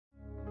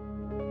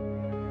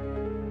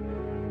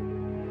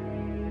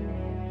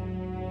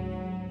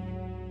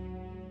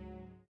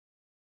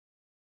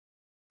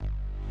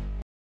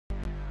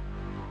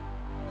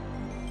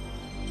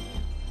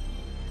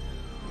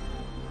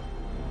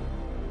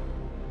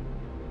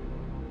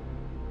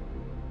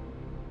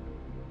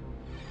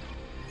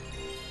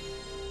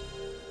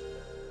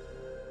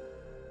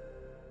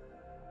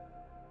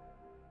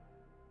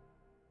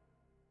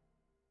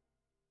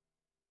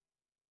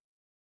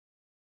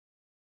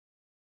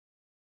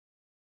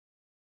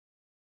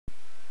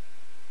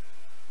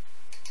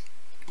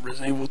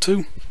Resident Evil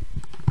 2.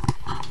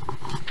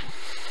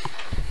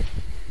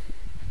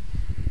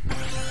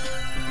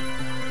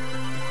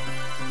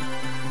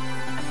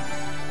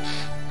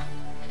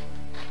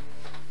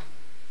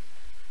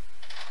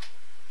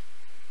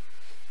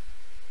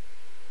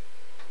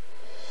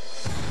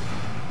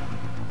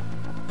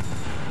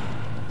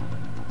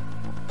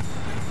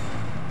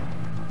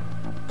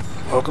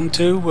 Welcome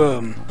to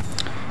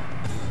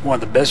one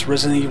of the best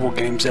Resident Evil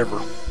games ever.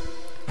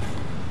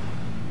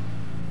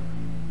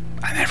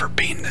 I never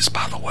beaten this,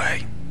 by the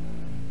way.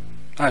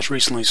 I just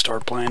recently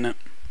started playing it.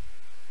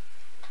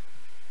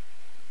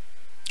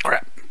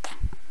 Crap.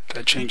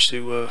 Gotta change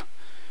to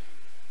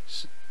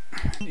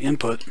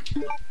input.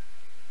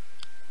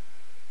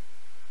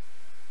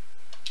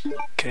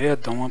 Okay, I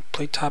don't want to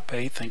play top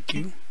A, thank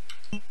you.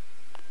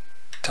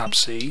 Top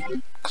C,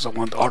 because I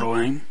want auto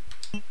aim.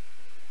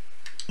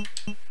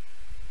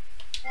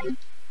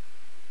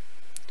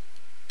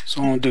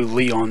 So I'm gonna do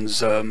Leon's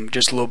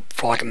just a little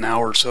for like an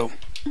hour or so.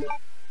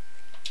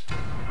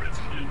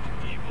 Resident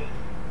Evil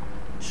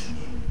 2.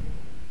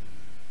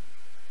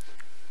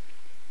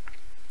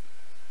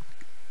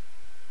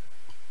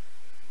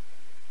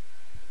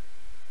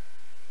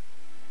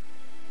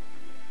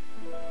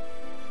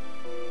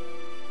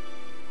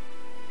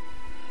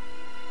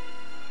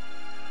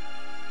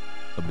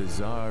 A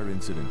bizarre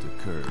incident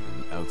occurred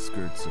in the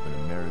outskirts of an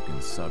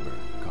American suburb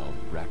called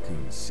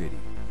Raccoon City.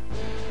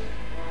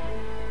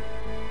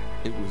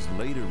 It was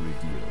later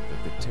revealed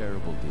that the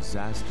terrible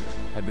disaster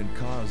had been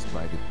caused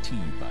by the T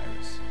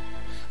virus,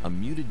 a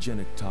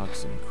mutagenic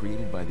toxin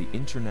created by the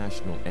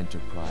international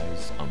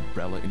enterprise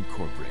Umbrella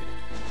Incorporated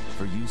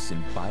for use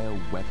in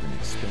bioweapon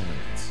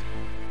experiments.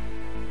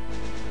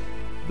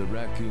 The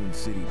Raccoon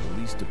City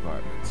Police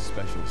Department's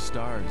Special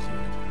Stars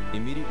unit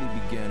immediately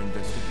began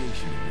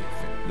investigation in the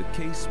affair. The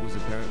case was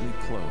apparently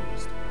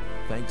closed,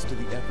 thanks to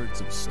the efforts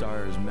of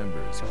STARS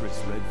members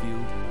Chris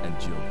Redfield and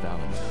Jill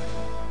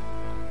Valentine.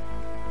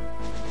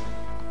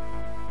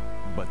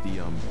 But the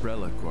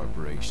Umbrella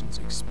Corporation's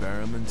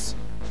experiments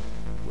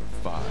were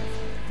far from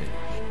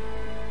finished.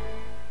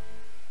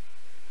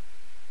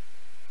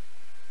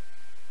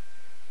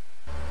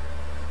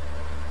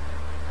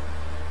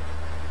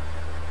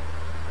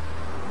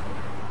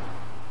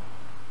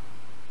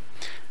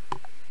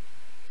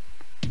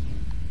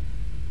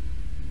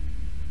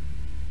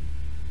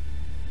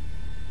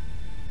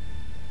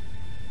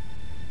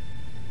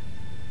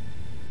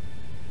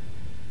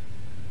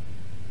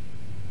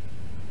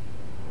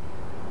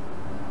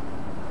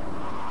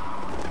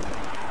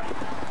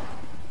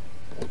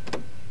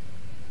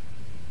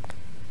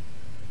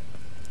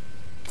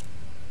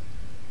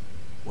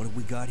 What have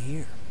we got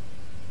here?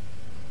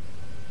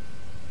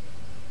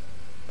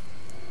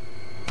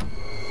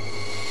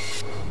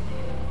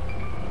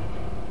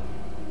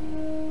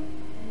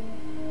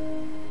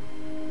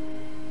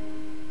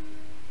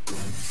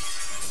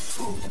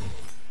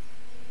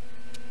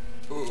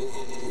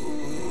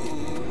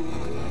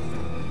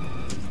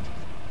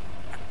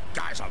 That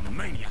guy's a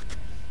maniac.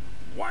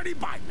 Why'd he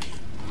bite me?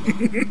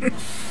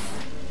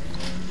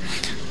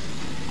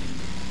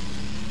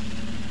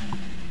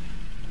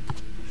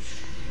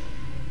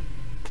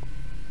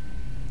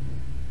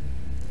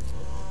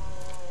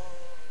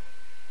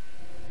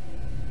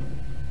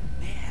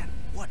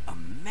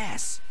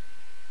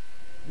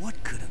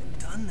 What could have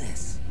done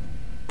this?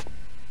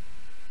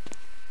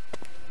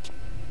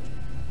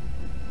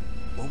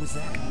 What was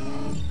that?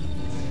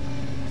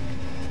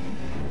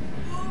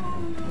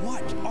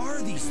 What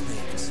are these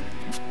things?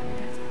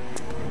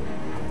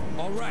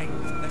 All right,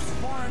 that's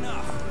far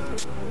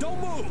enough. Don't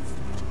move!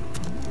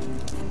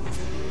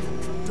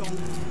 Don't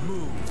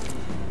move.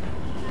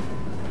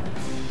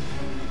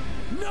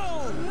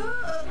 No!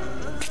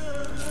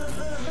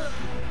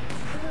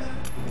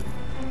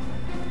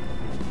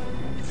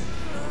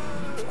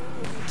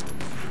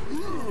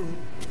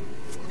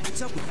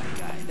 What's up with that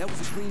guy? That was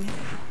a clean hit.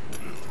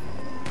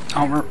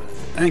 I don't remember.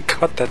 I didn't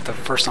cut that the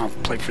first time I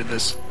played for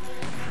this.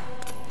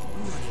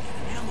 I'm running out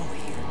of ammo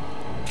here.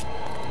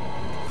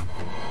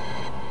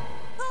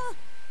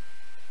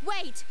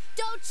 Wait!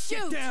 Don't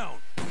shoot! Get down!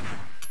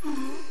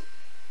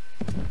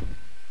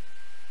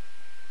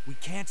 We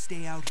can't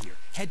stay out here.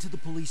 Head to the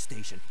police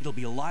station. It'll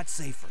be a lot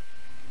safer.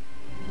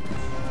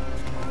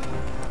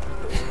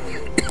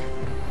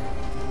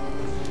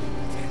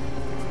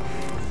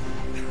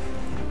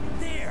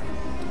 There!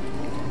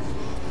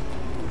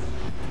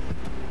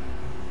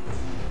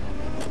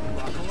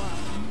 Buckle up.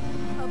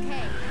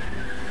 Okay.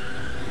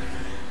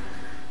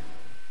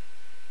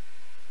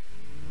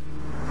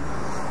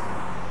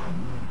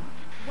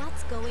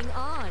 What's going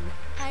on?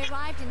 I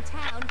arrived in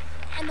town,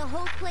 and the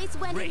whole place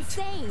went Great.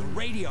 insane. The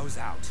radio's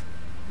out.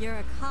 You're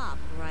a cop,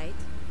 right?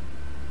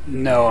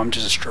 No, I'm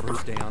just a stripper.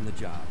 First day on the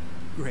job.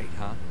 Great,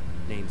 huh?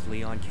 Name's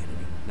Leon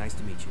Kennedy. Nice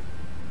to meet you.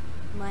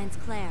 Mine's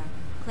Claire.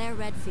 Claire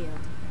Redfield.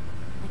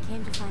 I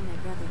came to find my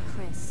brother,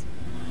 Chris.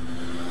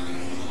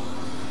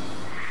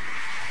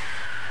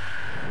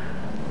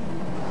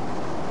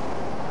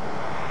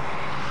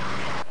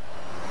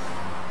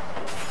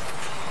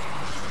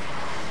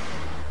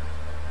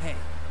 Hey,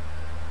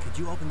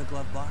 you open the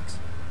glove box?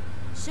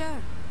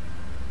 Sure.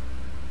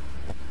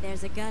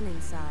 There's a gun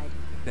inside.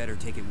 Better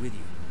take it with you.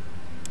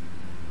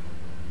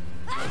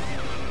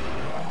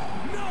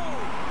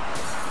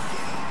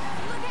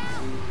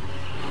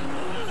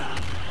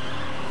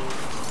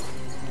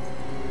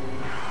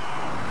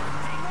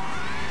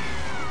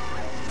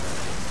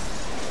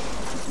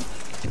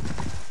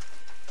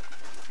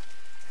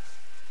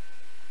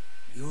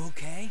 You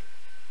okay?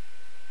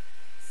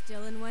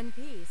 Still in one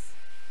piece.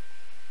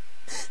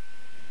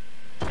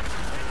 That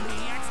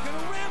maniac's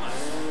gonna ram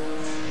us!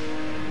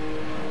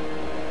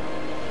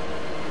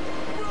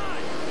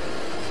 Run!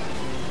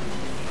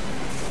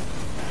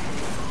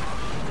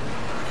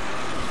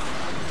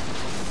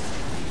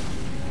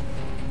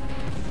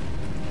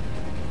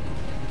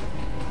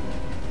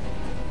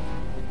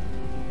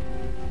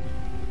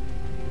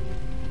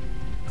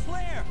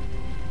 Claire!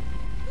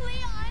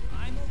 Leon!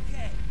 I'm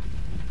okay.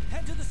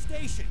 Head to the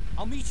station.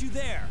 I'll meet you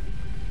there.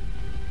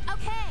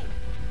 Okay.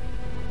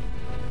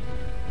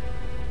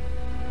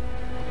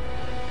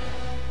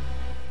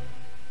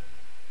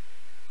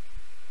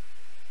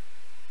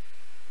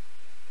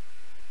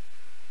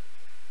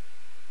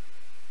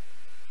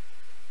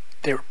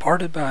 They were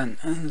parted by an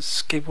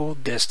unescapable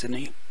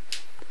destiny.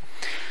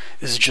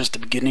 This is just the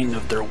beginning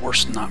of their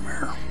worst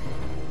nightmare.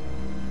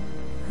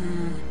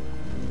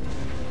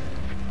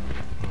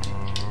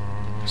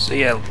 So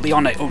yeah,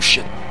 Leon, oh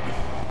shit.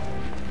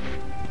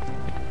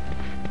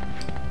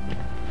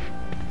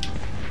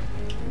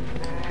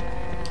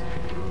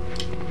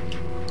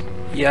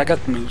 Yeah, I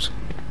got the moves.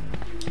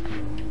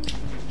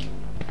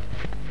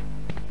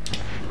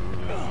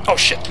 Oh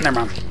shit, never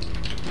mind.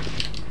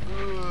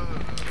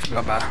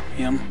 Forgot about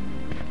him.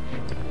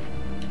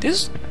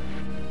 His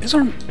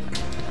arm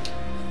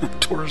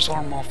tore his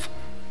arm off.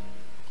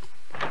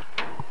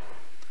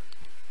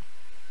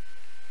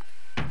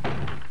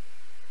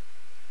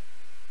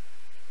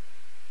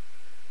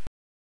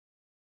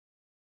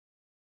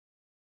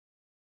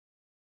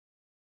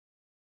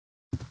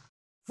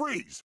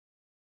 Freeze!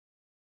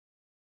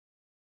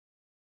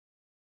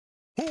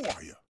 Who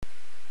are you?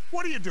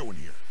 What are you doing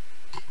here?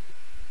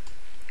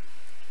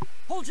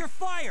 Hold your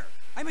fire!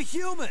 I'm a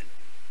human!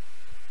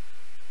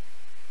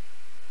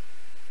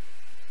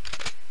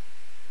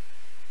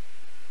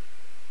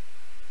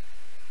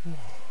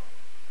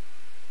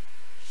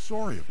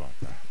 Sorry about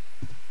that.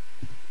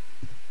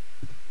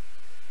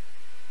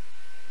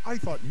 I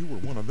thought you were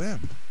one of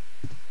them.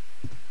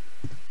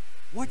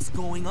 What's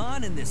going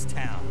on in this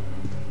town?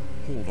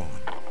 Hold on.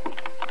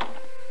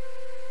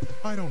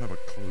 I don't have a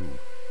clue.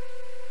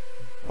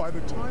 By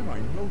the time I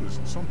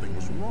noticed something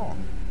was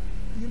wrong,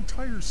 the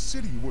entire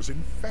city was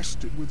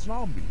infested with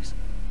zombies.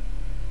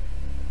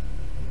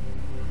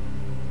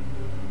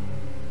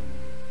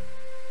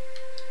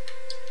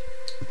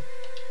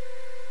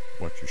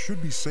 But you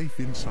should be safe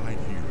inside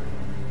here.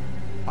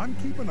 I'm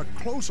keeping a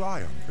close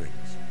eye on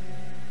things.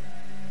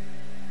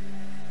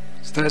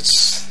 So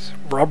that's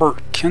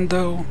Robert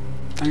Kendo,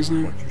 thing's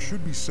name? But you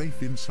should be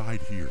safe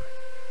inside here.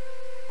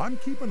 I'm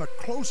keeping a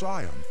close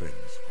eye on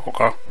things.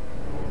 Okay.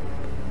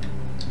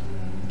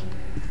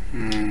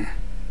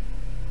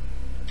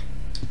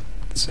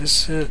 Is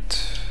this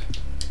it?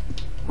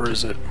 Where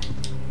is it?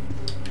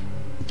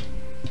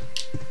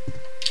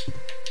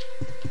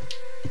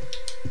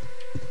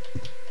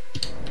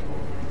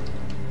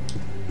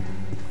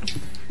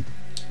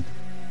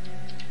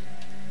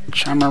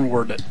 Trying to remember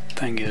where that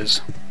thing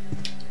is.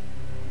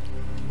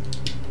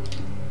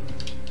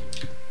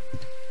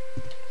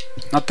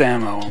 Not the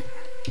ammo.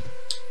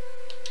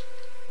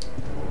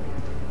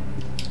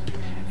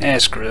 Eh,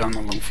 screw it, I'm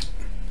not looking.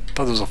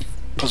 Thought there was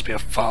supposed to be a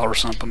file or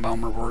something, but I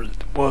don't remember where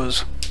it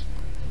was.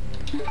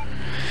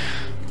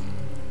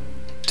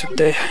 Took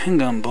the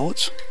handgun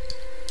bullets.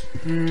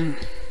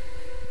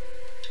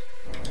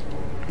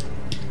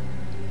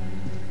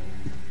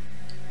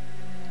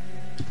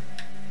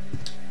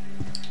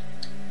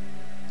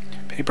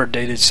 Paper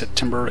dated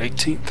September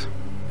 18th.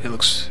 It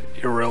looks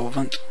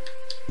irrelevant.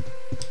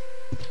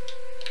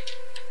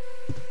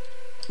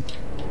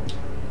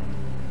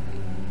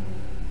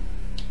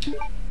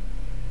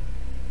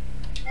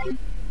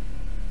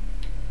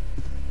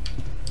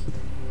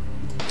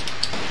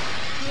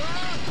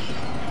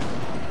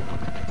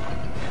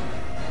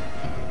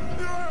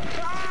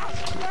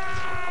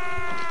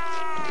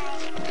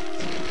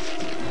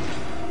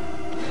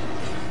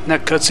 In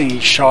that cutscene, he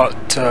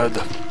shot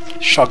the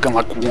shotgun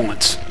like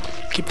once.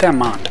 Keep that in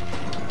mind.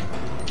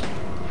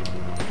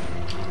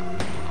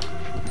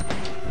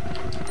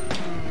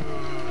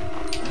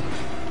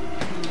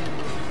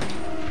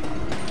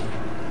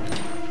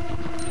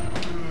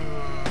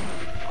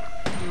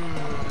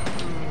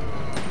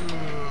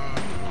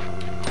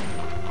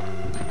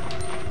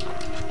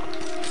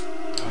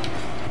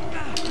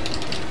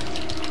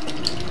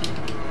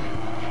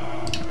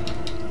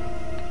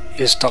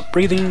 You stop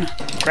breathing.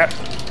 Crap.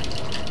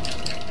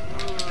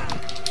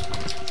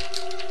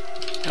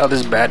 Oh,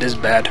 this is bad, this is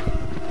bad.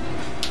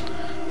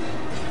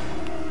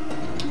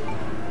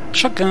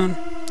 Shotgun.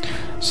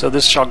 So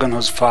this shotgun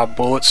has 5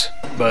 bullets,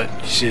 but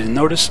you see,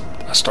 notice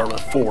I start with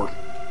 4.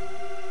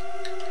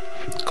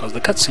 Because the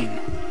cutscene.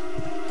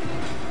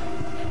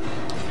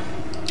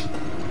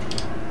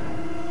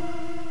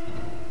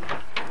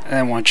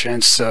 And one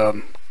chance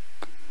trying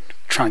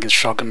to get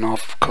shotgun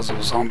off because of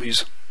the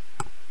zombies.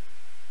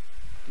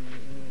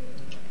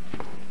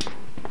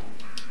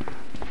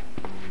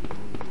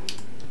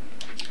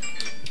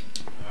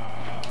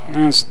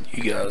 That's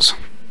you guys.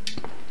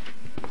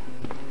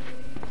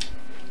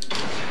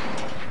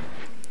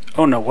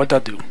 Oh no, what'd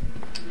that do?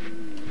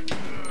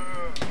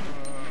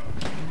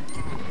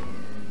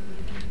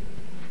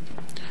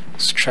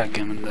 Let's track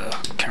him in the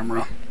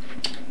camera.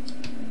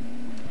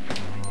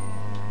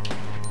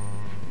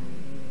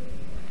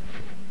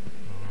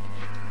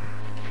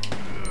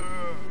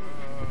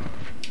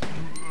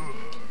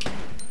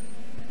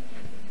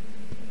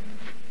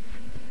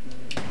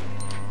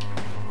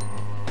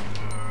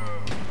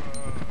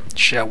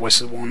 Shit, I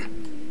wasted one.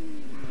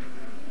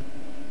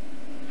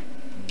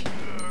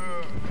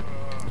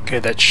 Okay,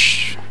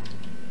 that's...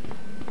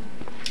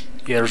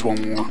 Yeah, there's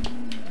one more.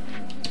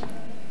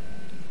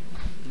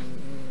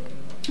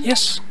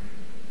 Yes!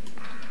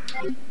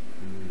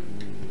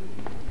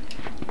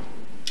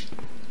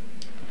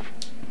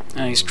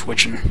 And he's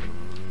twitching.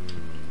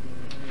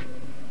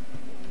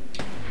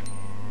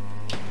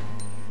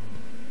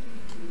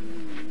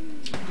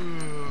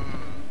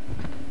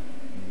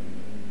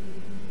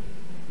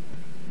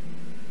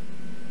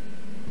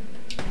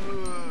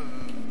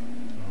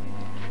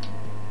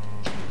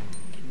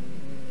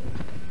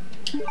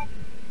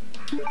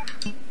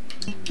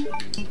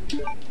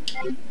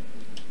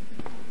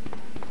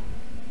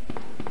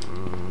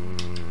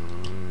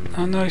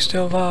 Oh no, he's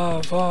still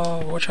alive.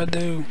 Oh, what should I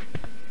do?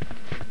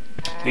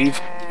 Leave?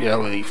 Yeah,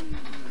 I'll leave.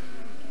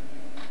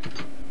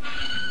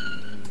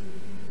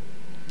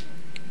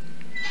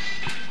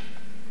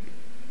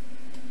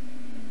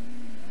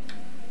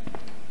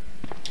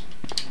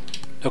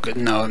 Okay,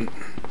 no.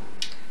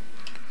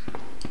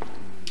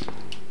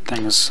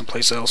 Thing is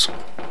someplace else.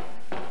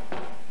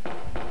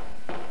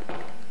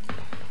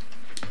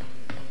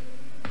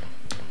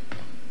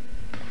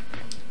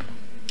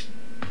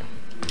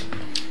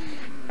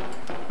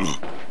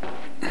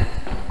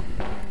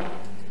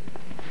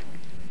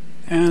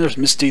 And there's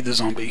Misty the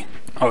zombie.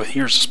 Oh,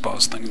 here's the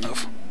spaw's thing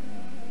enough.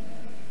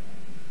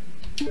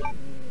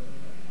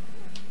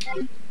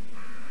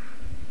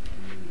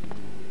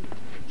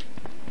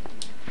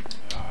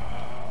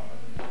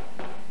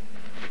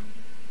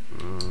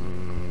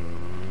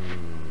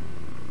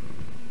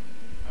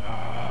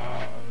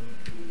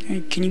 Hey,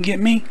 can you get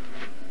me?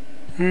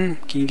 Can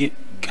you get...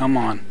 Come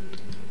on.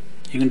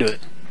 You can do it.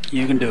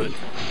 You can do it.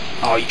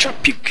 Oh, you try to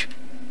puke.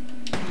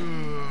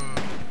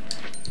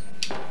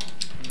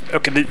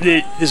 Okay,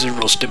 this is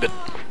real stupid.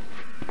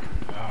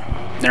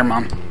 Never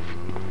mind.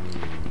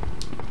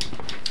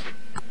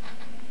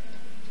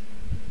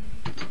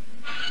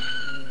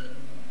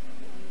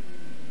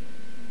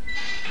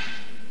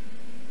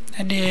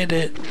 I did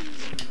it.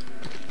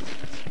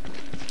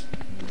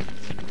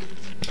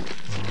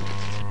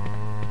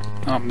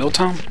 Oh,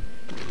 Milltown?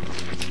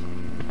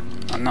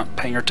 I'm not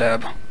paying your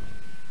tab.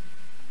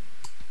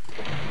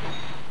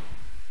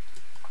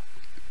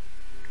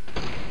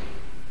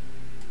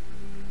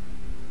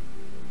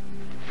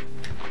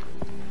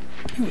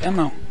 Ooh,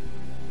 ammo.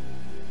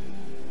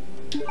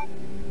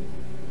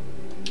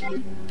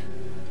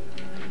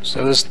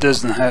 So this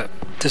does not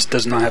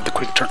have the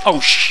quick turn.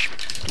 Oh shh!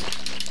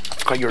 I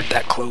forgot you were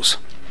that close.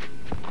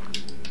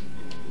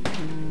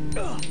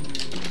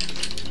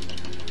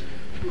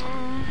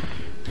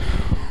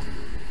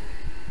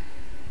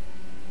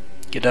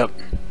 Get up.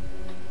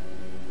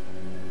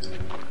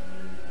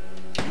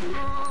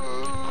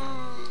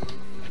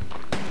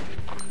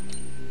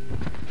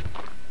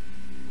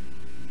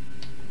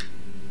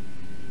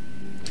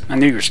 I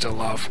knew you were still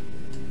alive.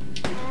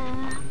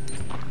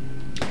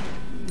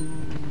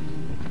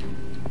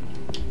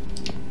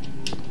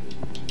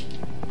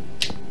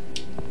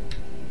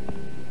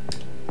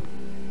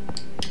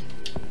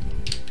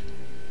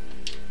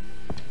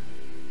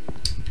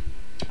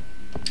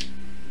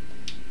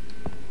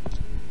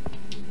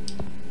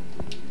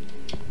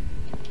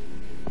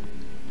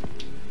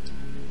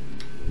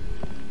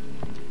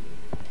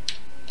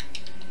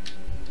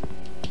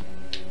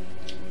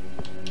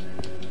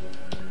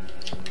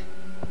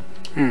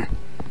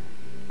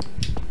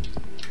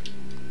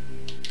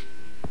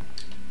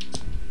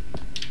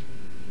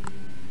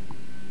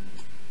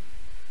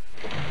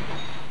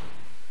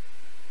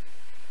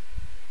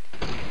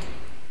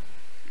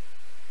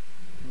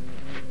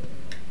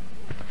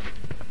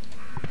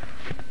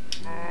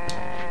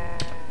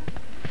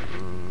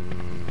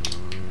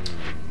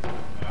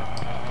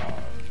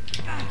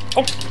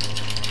 Oh!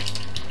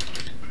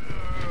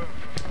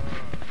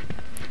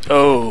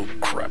 Oh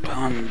crap,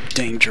 I'm in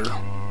danger.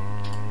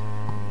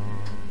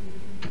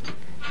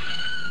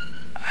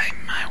 I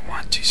might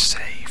want to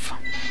save.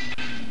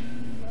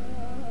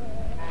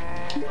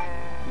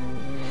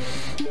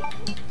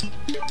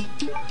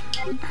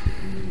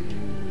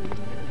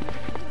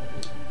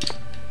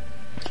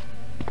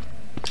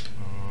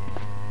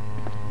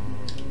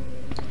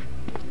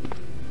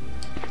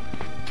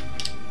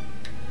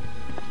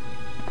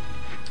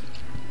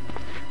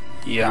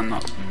 Yeah, I'm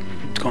not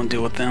going to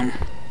deal with them.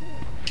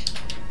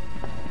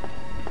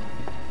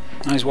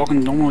 No, he's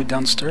walking normally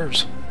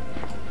downstairs.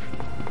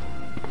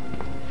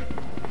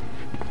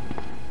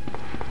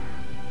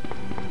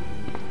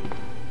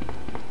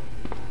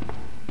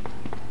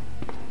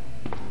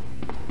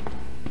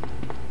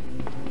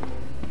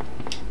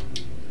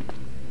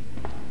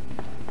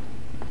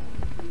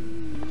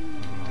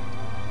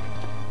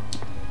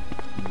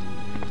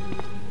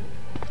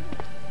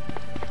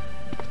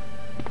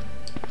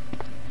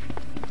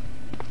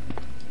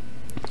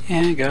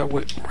 And I gotta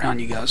wait around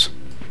you guys.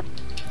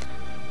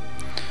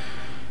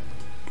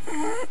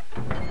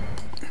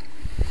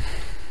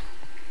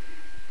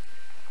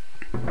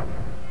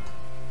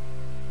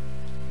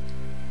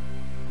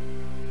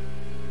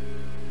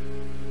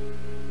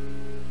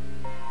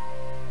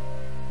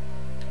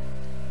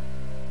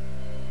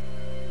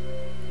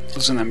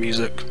 Listen to that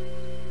music.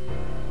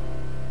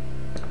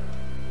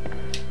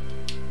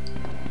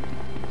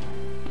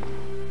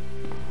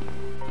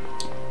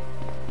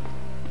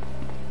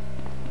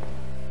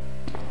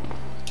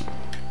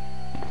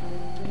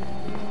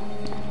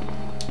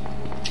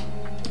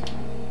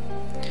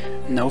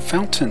 No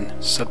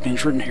fountain.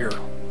 Something's written here.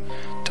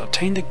 To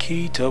obtain the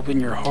key to open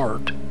your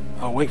heart,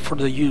 I'll wait for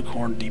the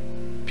unicorn, the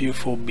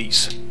beautiful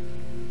beast.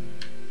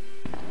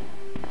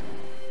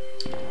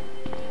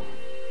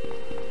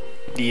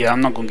 Yeah,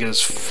 I'm not gonna get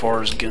as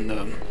far as getting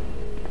the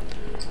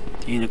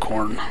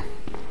unicorn.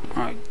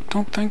 I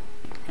don't think.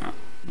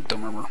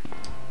 Don't remember.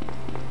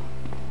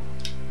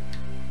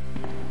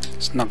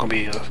 It's not gonna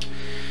be a.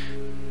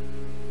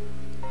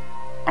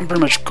 I'm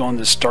pretty much going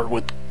to start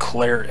with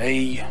Claire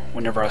A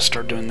whenever I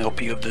start doing the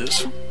LP of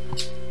this.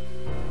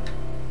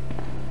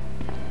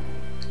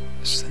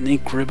 It's an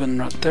ink ribbon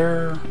right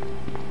there.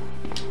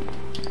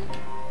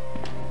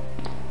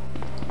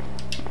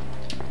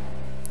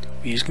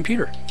 We use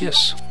computer,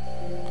 yes.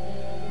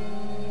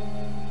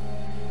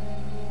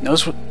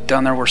 Notice what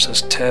down there where it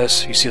says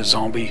test, you see a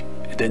zombie,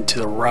 and then to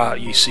the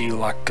right you see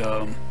like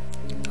a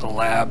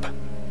lab.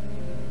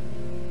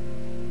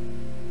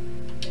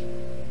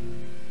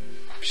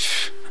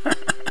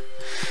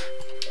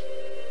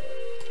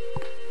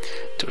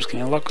 Door's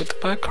getting locked with the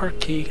back card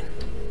key.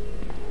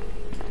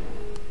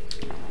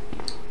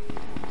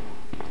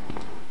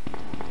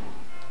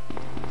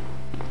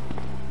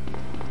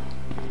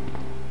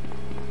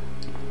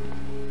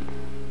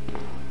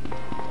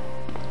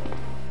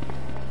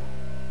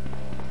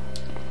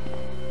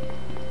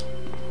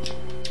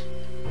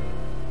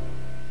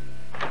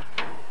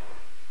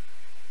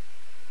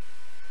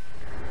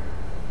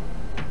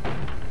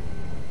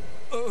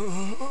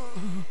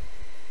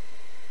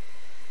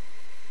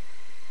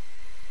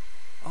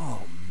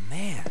 Oh,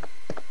 man.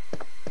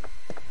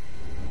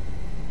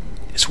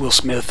 It's Will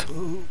Smith.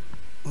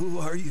 Who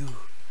are you?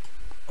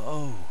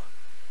 Oh,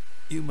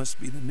 you must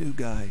be the new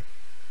guy.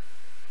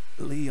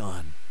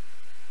 Leon.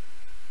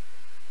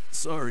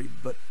 Sorry,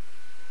 but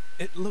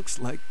it looks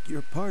like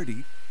your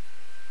party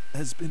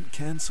has been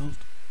cancelled.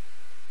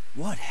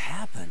 What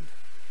happened?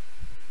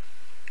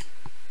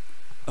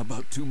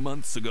 About 2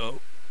 months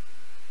ago,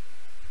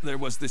 there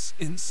was this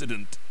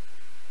incident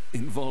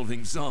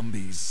involving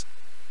zombies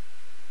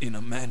in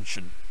a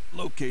mansion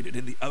located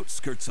in the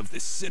outskirts of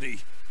this city.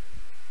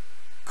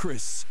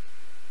 Chris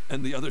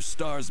and the other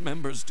STARS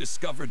members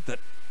discovered that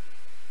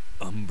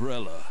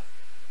Umbrella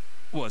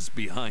was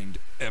behind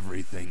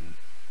everything.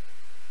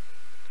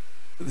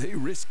 They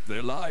risked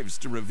their lives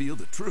to reveal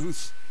the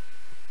truth,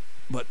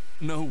 but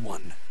no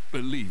one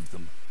believed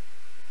them.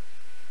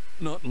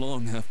 Not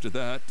long after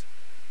that,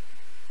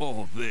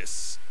 all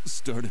this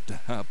started to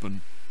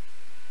happen.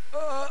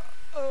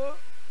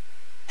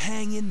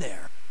 Hang in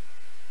there.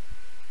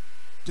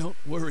 Don't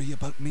worry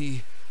about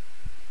me.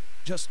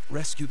 Just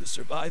rescue the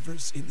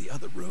survivors in the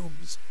other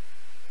rooms.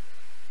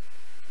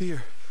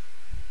 Here,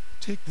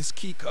 take this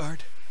key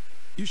card.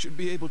 You should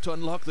be able to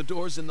unlock the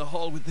doors in the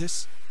hall with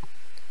this.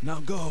 Now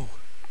go.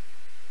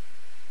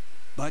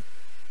 But...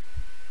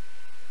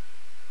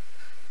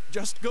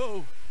 just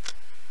go.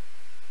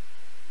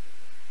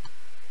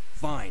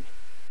 Fine.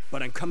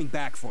 But I'm coming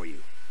back for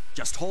you.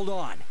 Just hold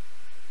on.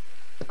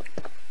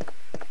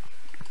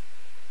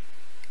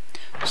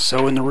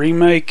 So in the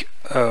remake,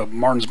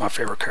 Martin's my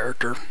favorite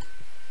character.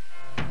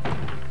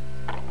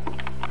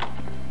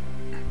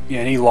 Yeah,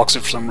 and he locks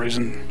it for some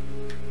reason.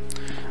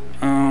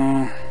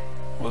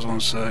 What was I going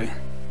to say?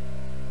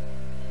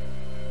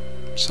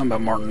 Something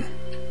about Martin.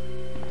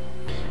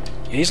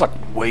 Yeah, he's like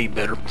way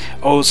better.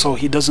 Oh, so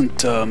he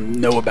doesn't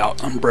know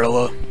about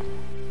Umbrella.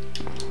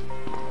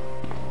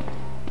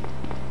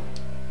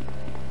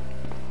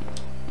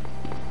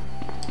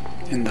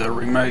 In the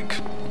remake.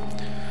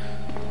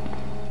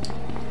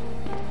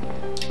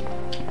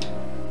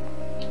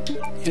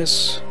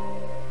 Yes.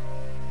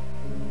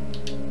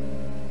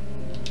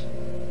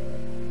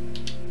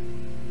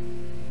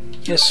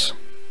 Yes.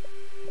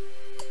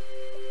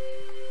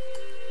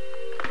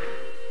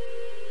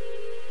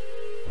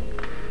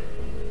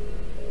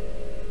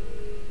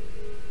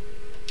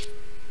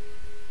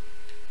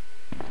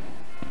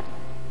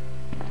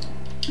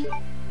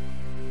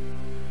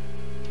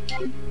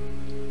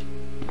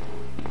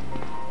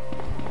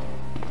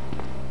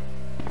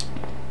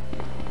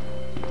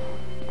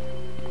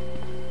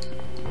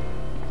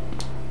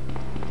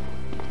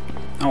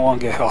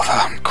 want to get health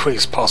out as quick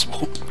as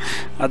possible.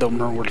 I don't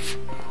remember what.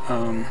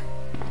 Trying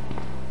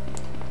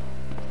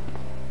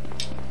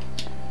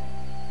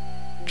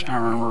to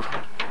remember.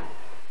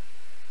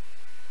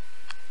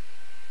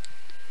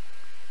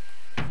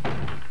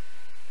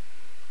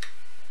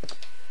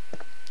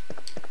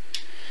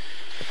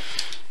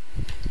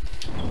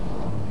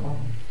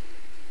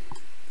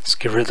 Let's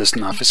get rid of this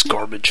knife. It's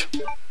garbage.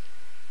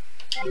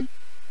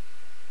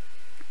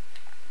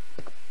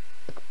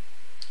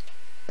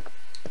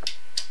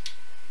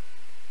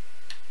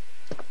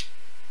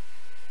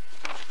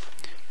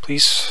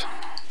 Police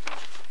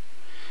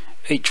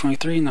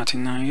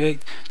 8/23/1998.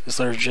 This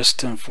letter is just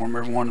to inform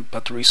everyone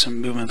about the recent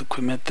movement of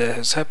equipment that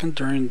has happened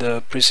during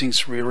the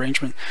precinct's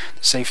rearrangement.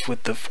 The safe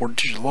with the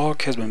 4-digit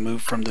lock has been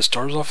moved from the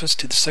STARS office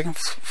to the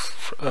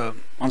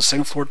on the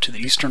second floor to the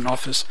Eastern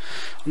office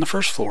on the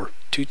first floor,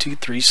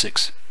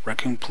 2236,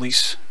 Raccoon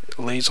Police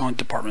Liaison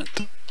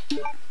Department.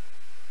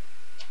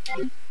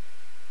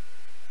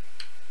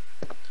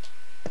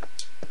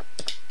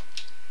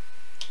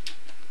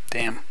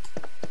 Damn.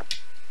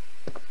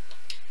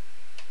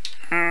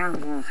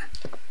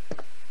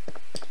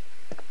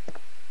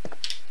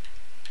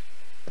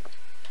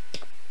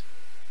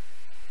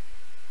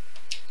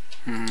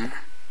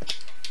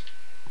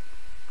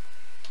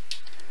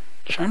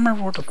 Trying to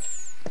remember what the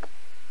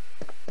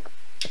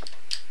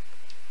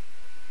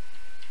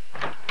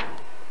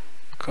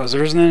because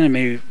there's an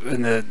enemy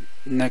in the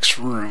next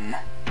room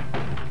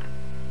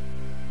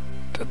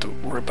that to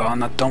worry about,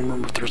 and I don't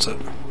remember if there's a.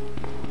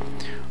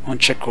 I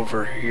want to check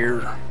over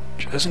here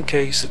just in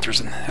case if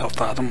there's a health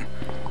item.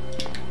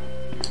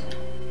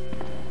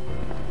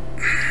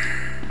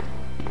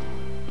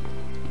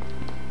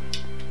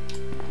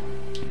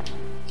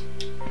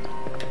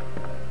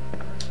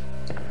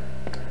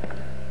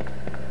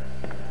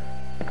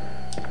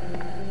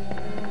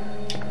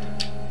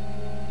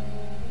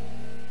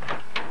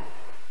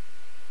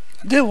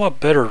 I did a lot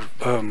better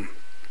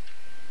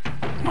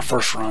my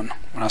first run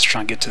when I was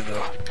trying to get to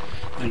the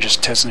and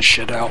just testing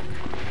shit out.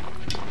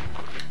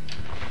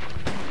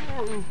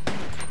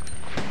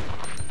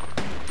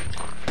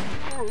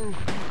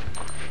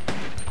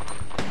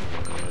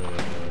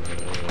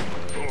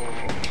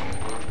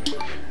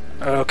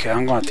 Okay,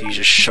 I'm going to have to use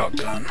a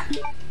shotgun.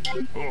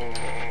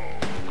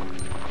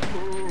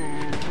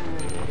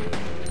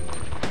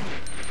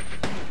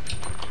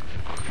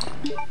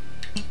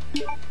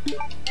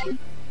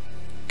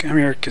 Come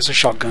here, get a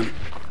shotgun.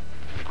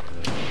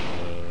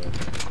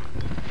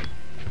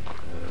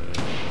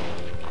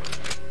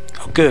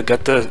 Oh good,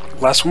 got the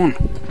last one.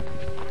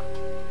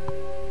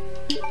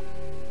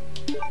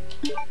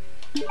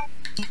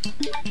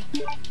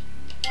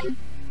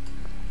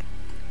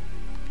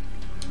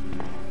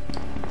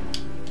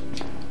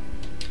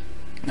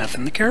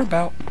 Nothing to care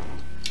about.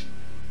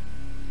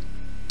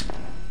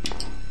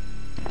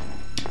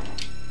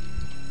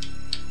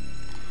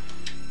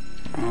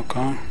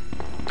 Okay.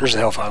 There's a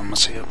health item,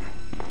 let's see it.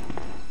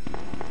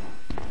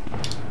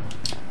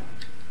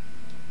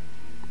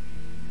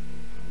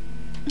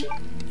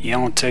 Yeah,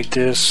 I'm gonna take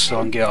this so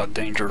I can get out of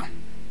danger.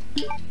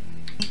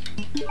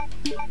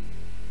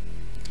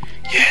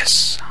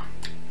 Yes!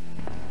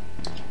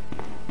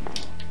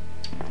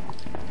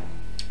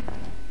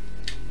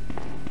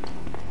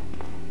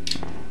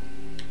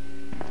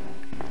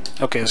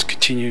 Okay, let's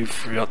continue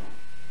for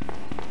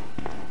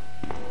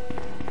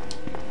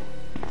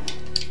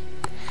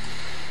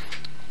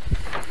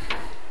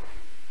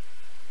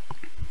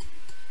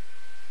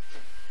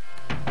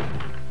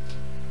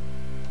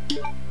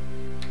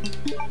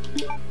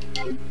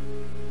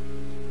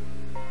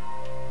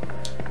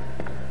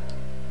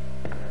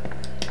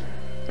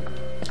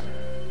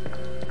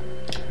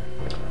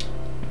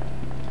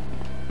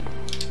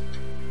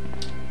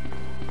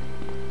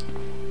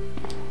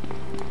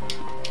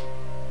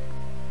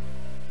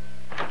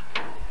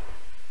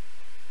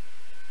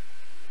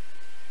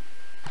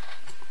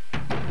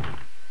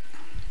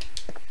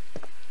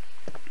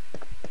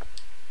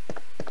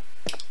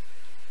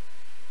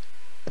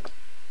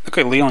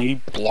okay, Leon, you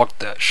blocked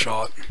that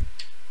shot.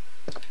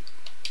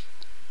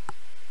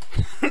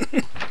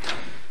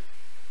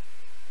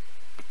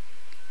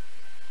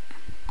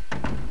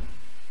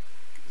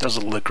 That's a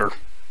liquor.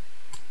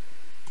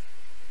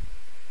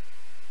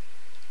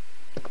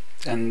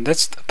 And I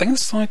think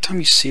that's the only time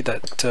you see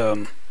that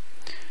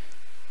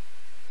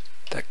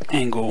that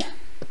angle.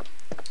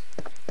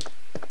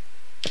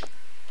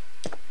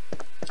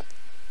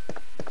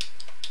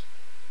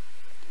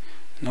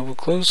 Nova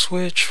close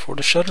switch for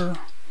the shutter.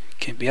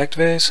 Can't be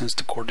activated since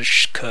the cord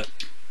is cut.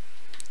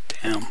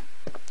 Damn.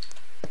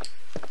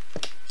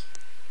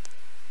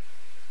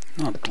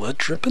 Not blood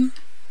dripping?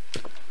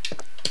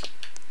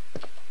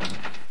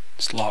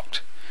 It's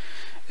locked.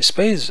 A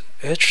spade is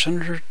etched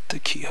under the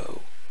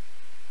keyhole.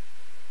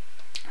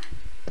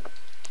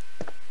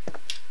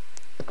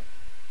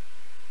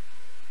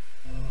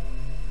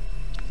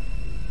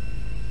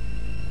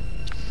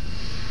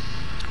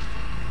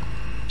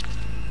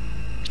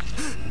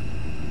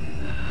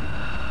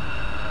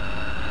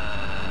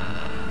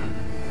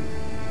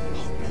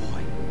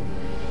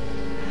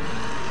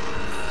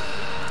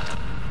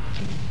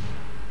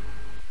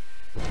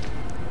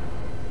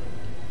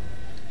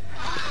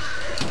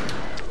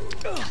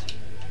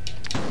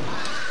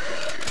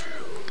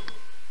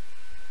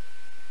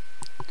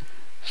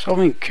 So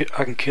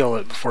I can kill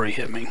it before he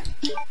hit me.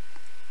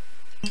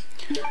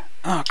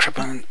 Oh crap,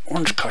 I'm an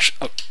orange kush.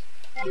 Oh,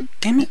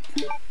 damn it.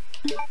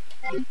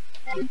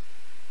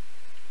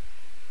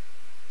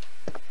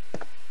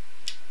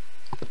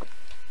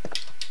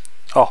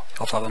 Oh,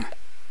 health of them.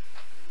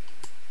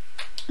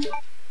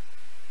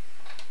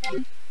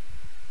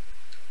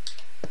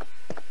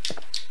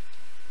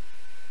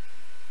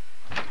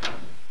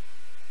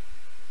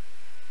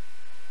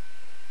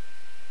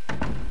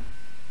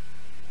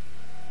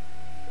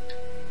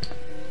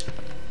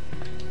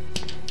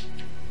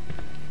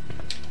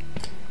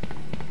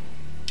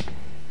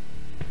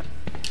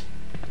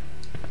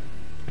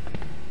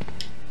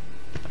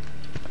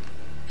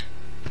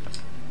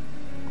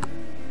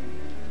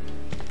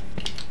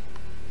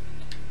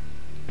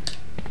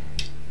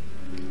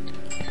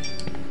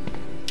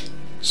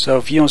 So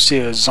if you don't see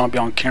a zombie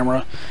on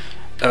camera,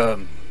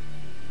 aim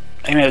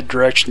at a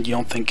direction you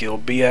don't think it'll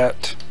be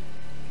at.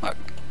 Like,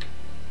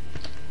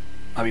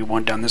 might be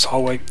one down this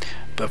hallway,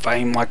 but if I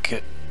aim like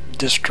at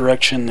this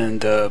direction and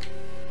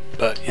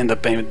but end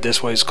up aiming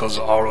this way, it's because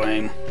of auto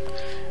aim,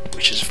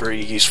 which is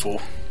very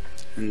useful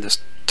in this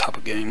type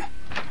of game.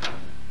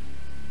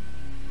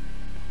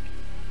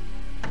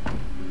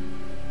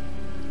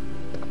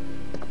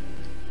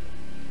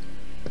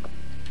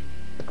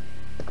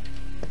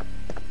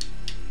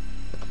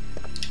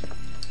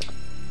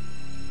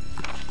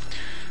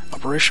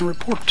 Operation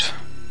report.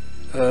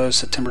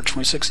 September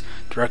 26th,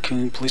 the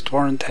Raccoon Police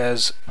Department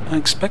has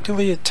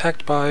unexpectedly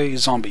attacked by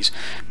zombies.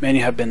 Many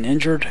have been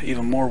injured,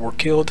 even more were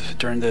killed.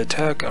 During the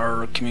attack,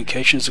 our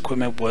communications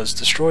equipment was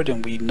destroyed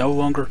and we no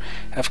longer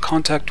have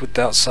contact with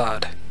the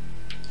outside.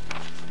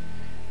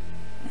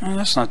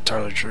 That's not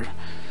entirely true.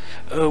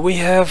 We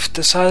have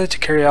decided to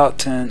carry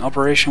out an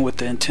operation with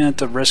the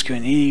intent of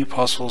rescuing any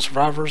possible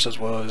survivors, as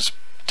well as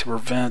to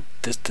prevent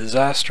this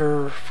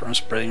disaster from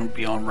spreading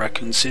beyond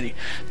Raccoon City.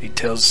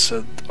 Details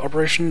of the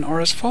operation are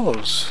as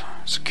follows.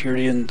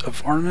 Security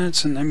of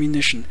armaments and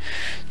ammunition.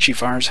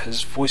 Chief Irons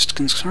has voiced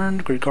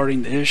concern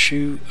regarding the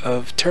issue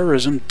of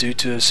terrorism due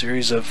to a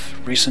series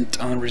of recent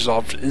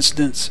unresolved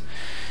incidents.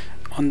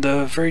 On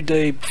the very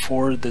day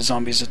before the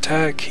zombies'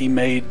 attack, he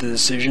made the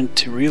decision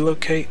to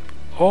relocate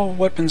all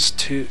weapons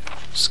to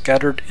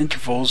scattered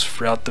intervals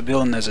throughout the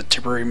building as a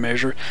temporary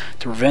measure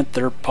to prevent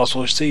their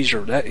possible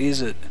seizure. That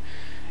is it.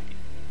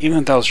 Even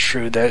if that was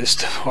true, that is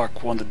still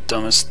like one of the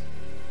dumbest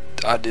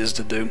ideas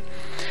to do.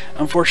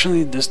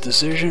 Unfortunately, this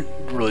decision,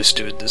 really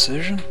stupid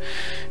decision,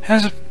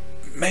 has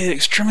made it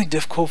extremely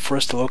difficult for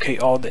us to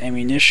locate all the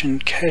ammunition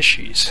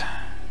caches.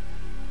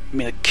 I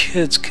mean, the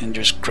kids can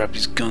just grab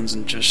these guns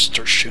and just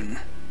start shooting.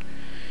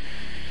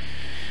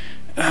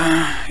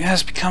 It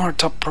has become our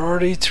top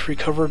priority to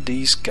recover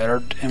these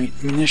scattered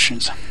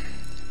ammunitions.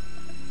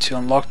 To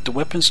unlock the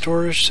weapon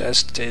storage, as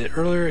stated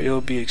earlier, it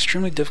will be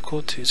extremely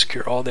difficult to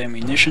secure all the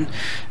ammunition.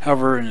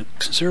 However, a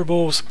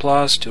considerable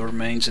supply still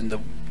remains in the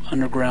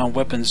underground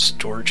weapons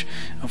storage.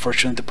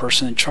 Unfortunately, the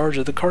person in charge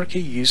of the car key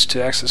used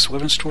to access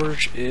weapon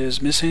storage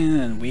is missing,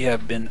 and we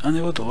have been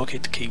unable to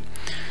locate the key.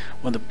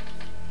 When the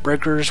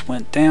breakers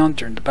went down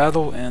during the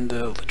battle and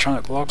the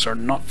electronic locks are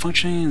not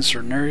functioning in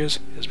certain areas,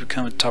 it has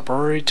become a top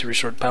priority to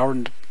restore power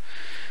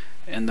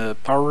in the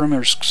power room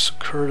and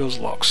secure those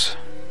locks.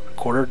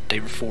 Recorder,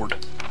 David Ford.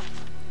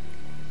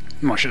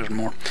 I'm sure there's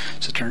more.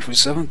 September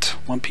 27th,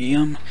 1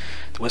 p.m.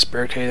 The west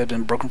barricade had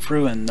been broken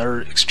through and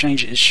their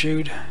exchange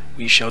issued.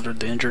 We sheltered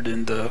the injured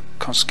in the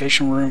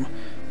confiscation room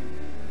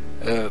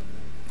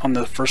on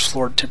the first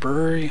floor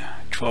temporary.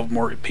 12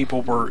 more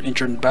people were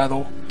injured in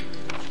battle.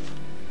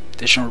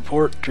 Additional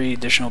report, 3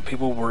 additional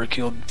people were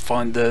killed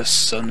following the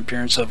sudden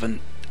appearance of an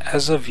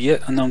as of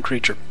yet unknown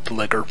creature, the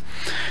Licker.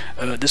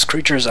 This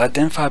creature is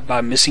identified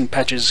by missing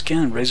patches of skin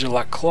and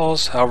razor-like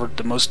claws. However,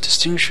 the most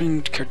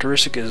distinguishing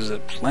characteristic is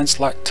a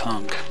lance-like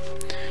tongue.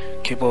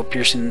 Capable of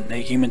piercing a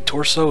human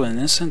torso in an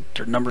instant,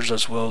 their numbers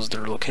as well as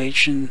their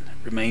location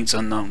remains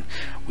unknown.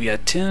 We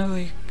had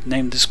tentatively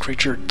named this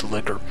creature the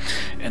Licker,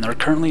 and are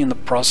currently in the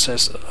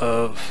process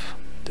of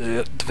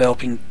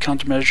developing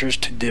countermeasures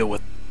to deal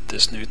with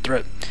this new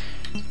threat.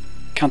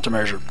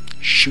 Countermeasure: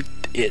 shoot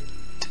it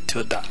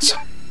till it dies.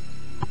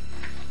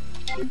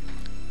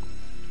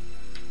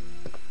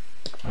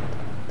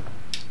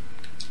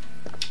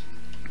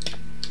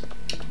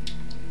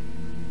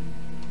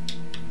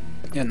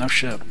 Yeah, no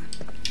shit.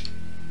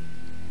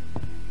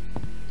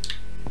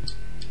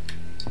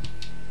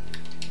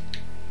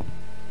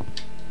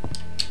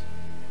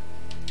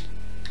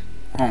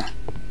 Oh.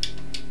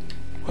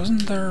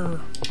 Wasn't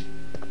there...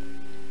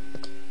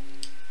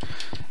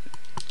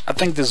 I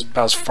think this is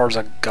about as far as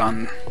I've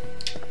gone.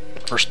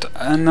 First,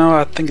 I know,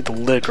 I think the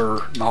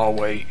Licker in the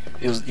hallway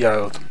is,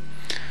 yeah.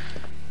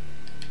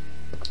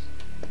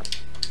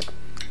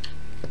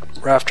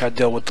 Right after I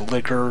dealt with the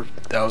Licker,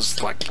 that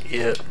was like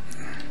it.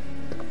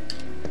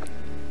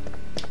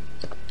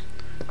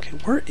 Okay,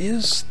 where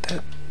is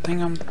that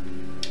thing I'm...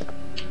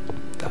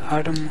 the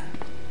item?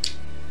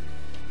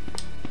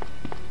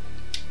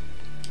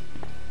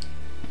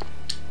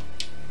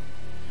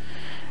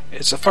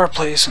 It's a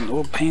fireplace and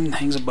oil paint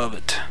hangs above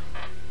it.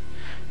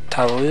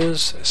 Title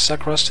is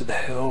Sacrifice to the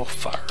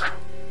Hellfire.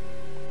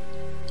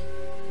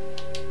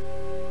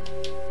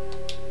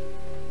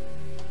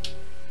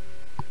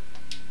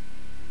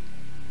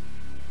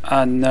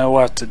 I know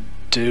what to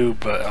do,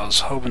 but I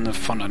was hoping to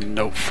find a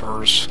note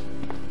first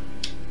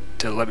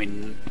to let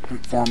me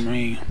inform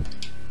me.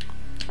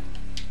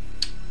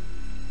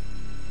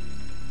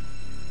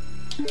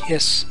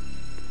 Yes.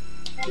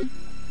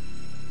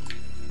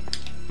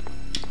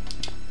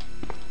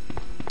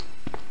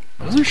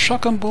 Those are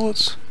shotgun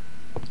bullets.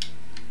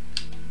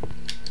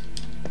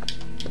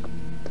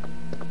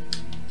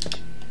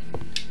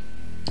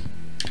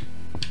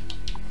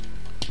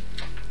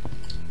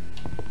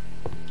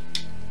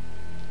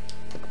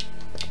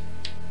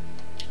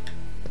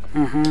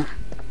 Mm-hmm.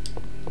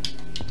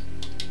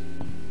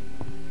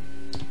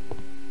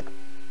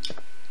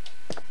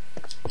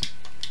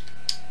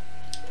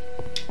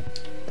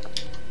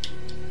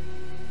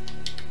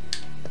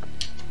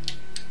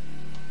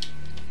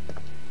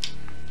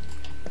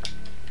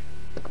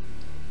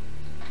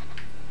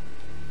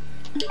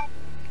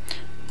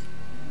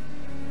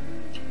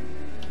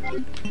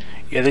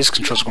 Yeah, these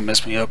controls are gonna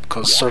mess me up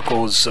because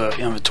circle is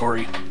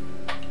inventory.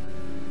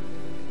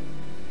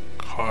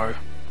 Car.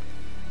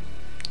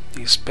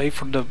 You pay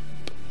for the.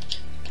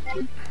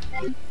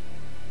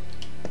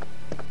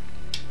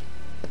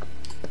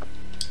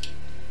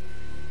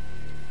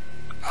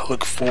 I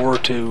look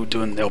forward to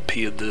doing the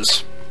LP of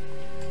this.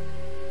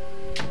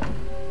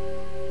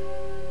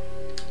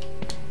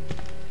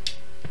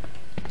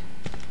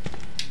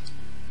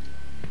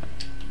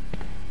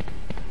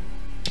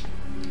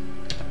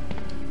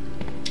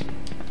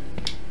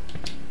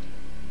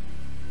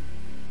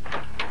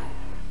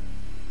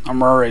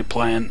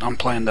 I'm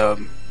playing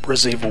the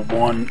Resident Evil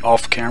 1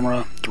 off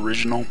camera, the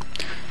original.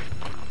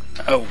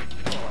 Oh.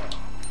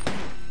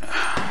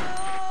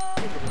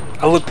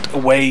 I looked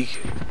away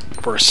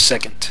for a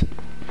second.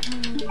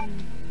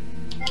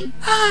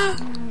 Ah.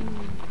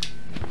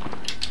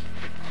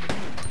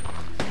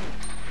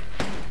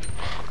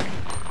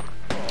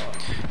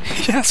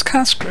 Yeah, it's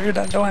kind of screwed.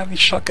 I don't have any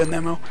shotgun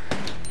ammo.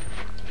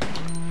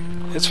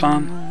 It's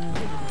fine.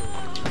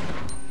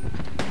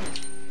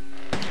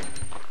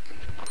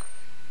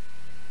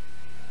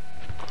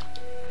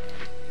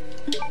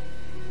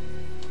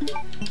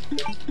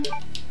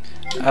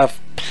 I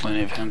have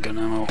plenty of handgun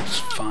ammo, it's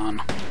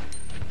fine.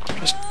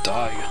 Just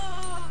die.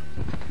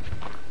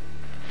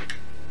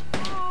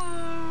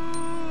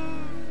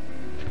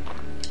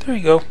 There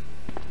you go.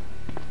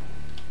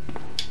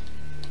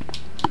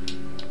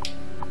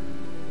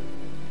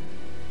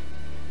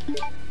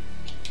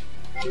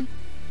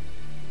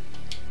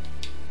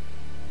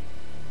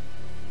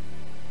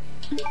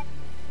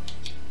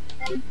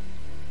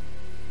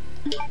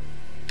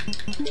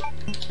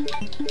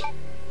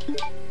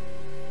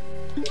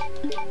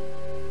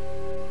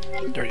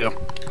 There you go.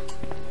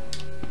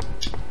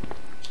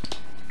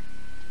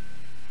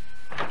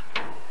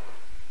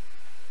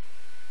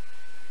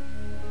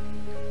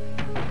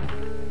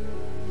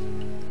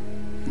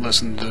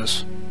 Listen to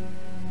this.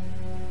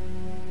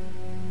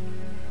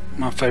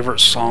 My favorite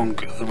song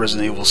of the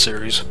Resident Evil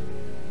series.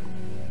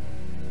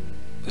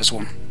 This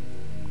one.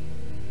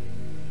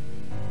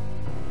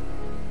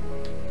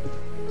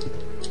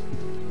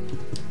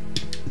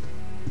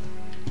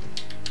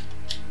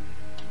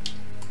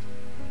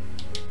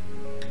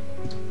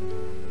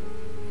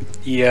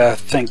 Yeah, I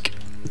think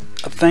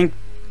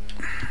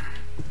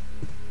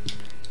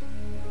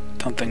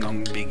don't think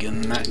I'm gonna be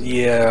getting that.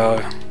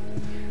 Yeah,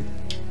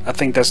 I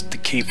think that's the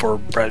key for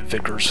Brad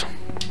Vickers.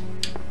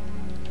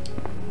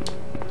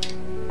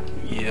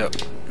 Yep.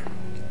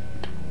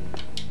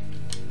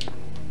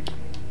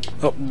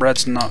 Oh,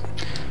 Brad's not.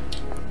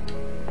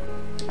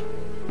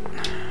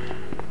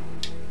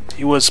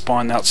 He was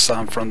spawning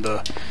outside from the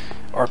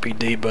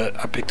RPD, but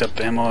I picked up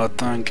ammo, I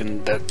think,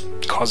 and that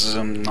causes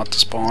him not to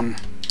spawn.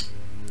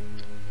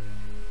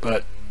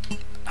 But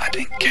I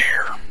didn't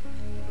care.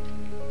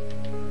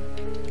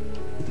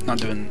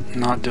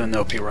 Not doing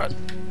LP right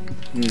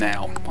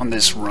now on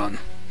this run.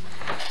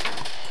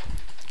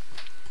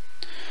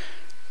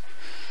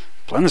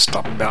 Plan to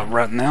stop about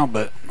right now,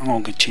 but I'm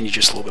gonna continue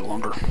just a little bit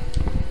longer.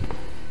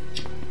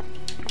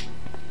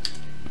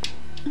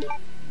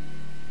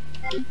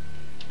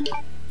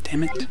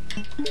 Damn it.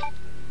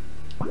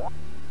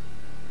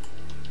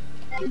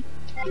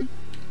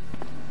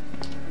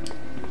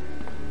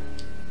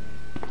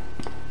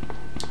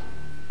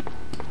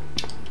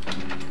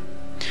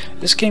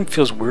 This game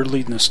feels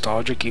weirdly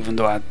nostalgic, even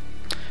though I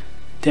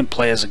didn't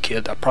play as a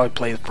kid. I probably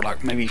played for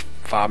like maybe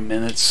 5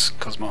 minutes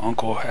because my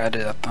uncle had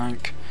it, I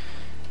think.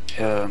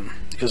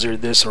 It was either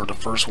this or the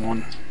first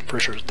one.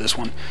 Pretty sure it's this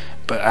one,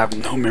 but I have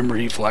no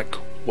memory of like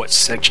what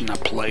section I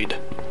played.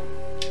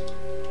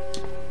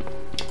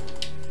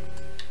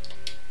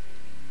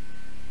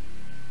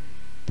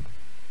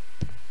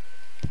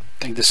 I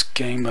think this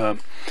game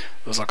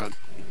was like a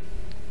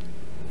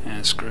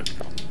script.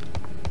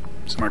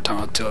 Some more time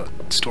I'll tell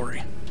a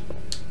story.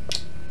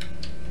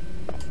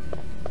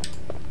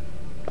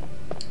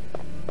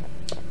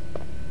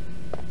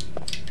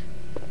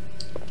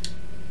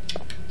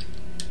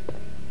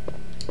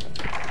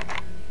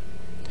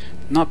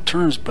 knob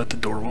turns, but the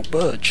door won't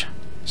budge.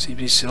 Seems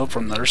to be sealed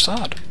from the other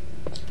side.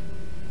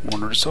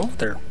 Wonder what's over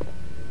there.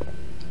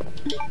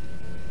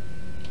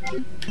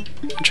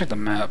 Check the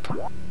map.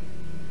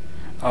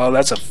 Oh,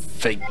 that's a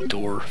fake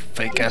door.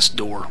 Fake ass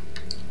door.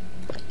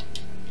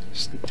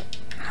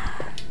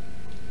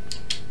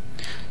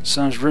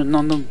 Sun's written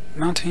on the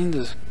mountain.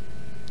 The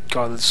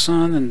god of the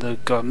sun and the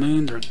god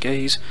moon, their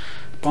gaze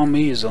upon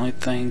me is the only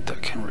thing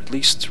that can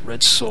release the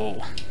red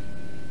soul.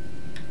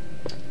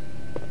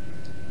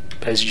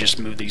 As you just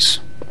move these.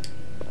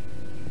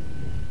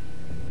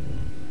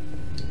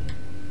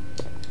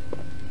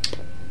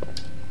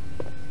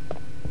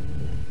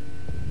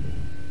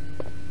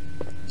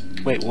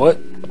 Wait, what?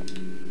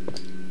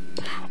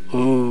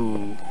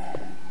 Ooh.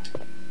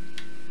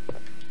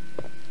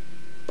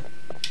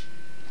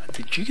 What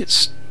did you get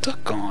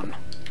stuck on?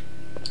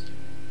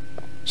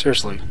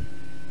 Seriously.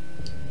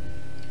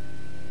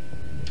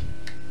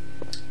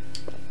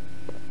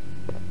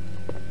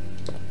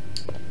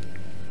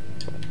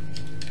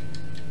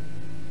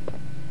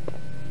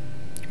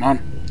 Come on.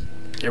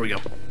 There we go.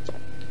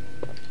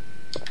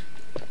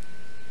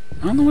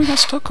 I don't know what we got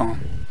stuck on.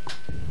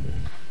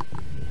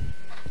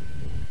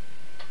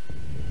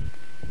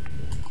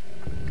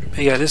 But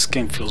yeah, this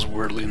game feels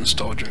weirdly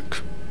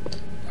nostalgic.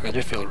 Like I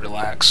just feel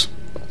relaxed.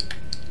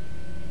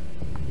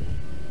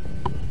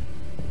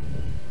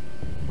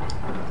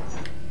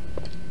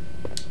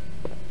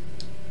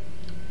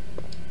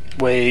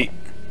 Wait.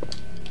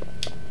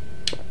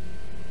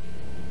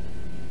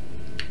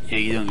 Yeah,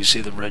 you don't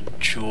see the red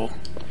jewel.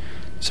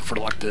 Except for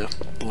like the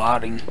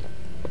lighting.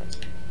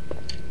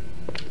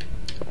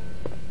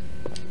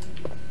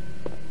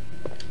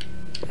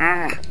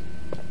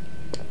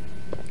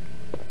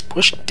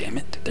 Push, damn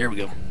it. There we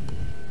go.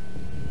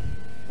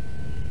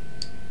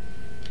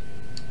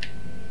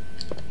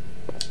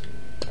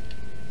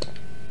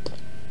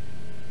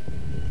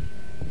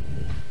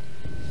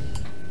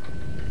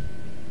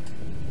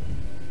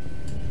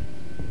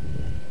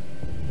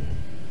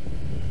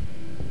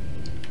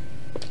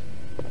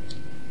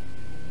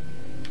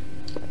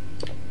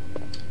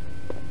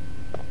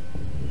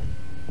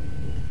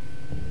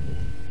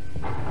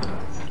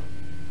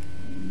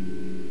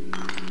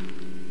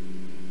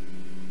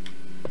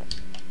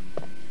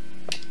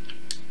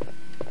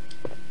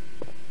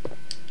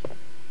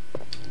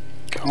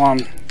 Come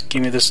on,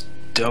 give me this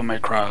Devil May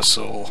Cry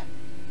soul.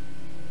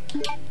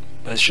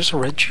 But it's just a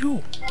red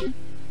jewel. Trying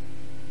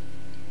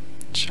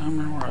to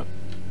remember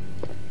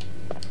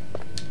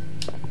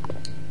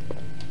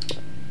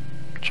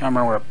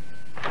where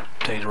I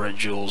take the red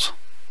jewels.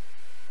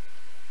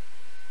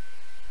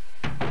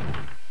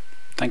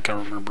 Think I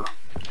remember.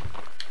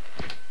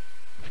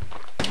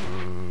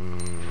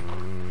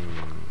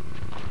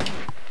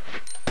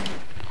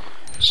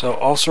 So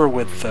also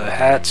with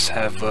hats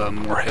have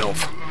more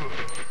health.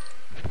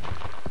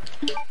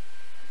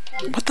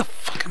 What the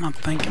fuck am I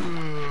thinking?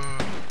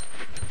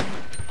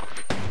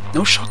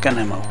 No shotgun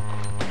ammo.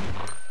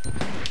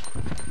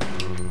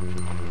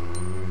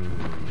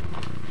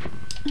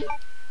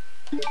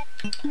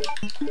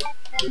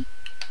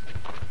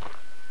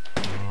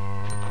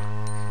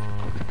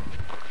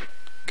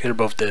 Okay, they're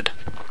both dead.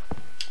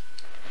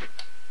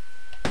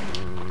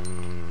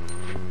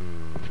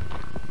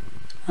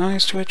 Oh,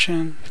 he's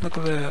twitching. Look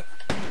at that.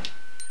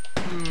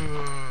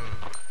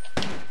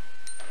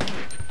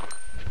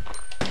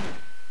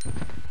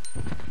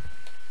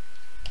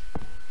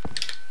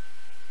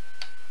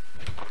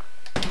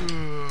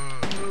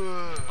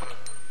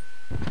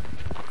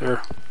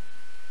 There.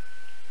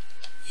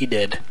 He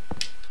dead.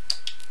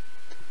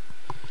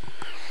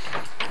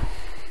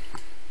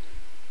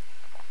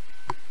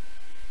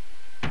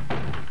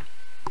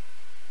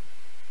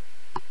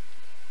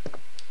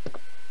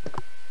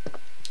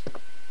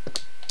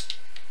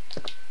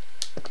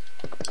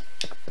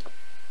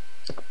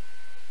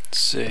 Let's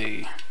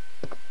see.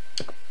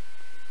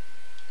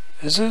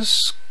 Is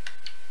this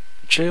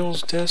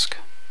Jail's desk?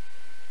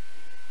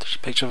 There's a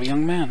picture of a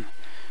young man.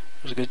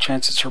 There's a good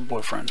chance it's her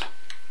boyfriend.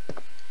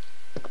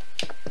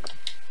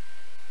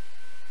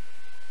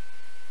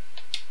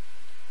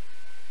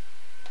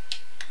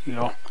 You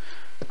know,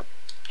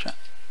 I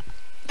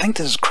think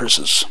this is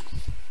Chris's.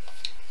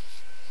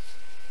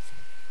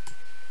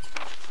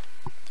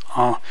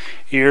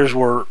 Here's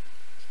where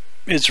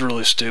it's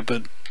really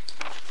stupid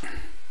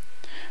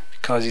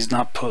because he's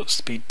not supposed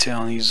to be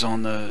telling he's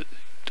on the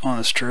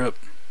strip.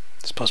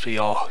 It's supposed to be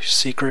all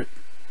secret.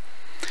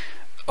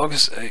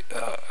 August 8.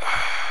 I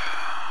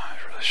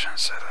really shouldn't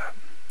say that.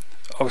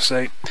 August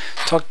 8.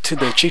 Talked to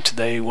the chief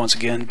today once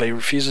again, but he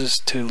refuses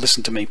to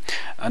listen to me.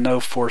 I know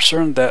for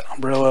certain that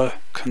Umbrella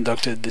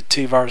conducted the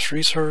T-virus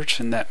research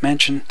in that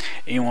mansion.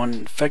 Anyone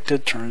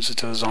infected turns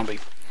into a zombie.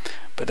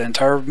 But the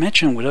entire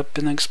mansion went up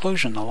in an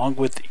explosion, along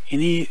with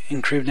any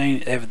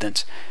incriminating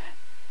evidence.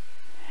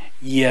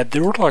 Yeah,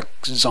 there were like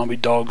zombie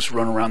dogs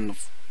running around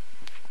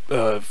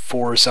the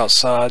forest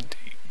outside.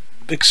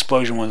 The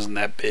explosion wasn't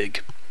that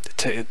big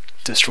to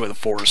destroy the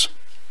forest.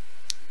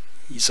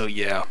 So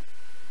yeah.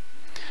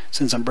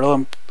 Since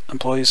Umbrella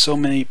employees, so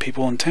many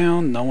people in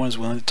town, no one is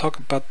willing to talk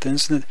about the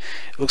incident.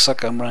 It looks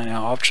like I'm running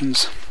out of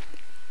options.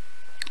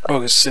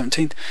 August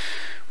 17th,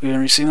 we've been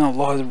receiving a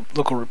lot of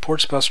local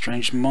reports about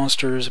strange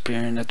monsters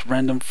appearing at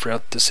random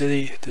throughout the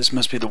city. This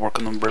must be the work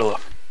of Umbrella.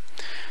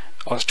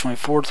 August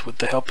 24th, with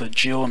the help of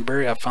Jill and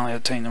Barry, I finally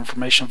obtained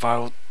information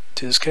vital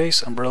to this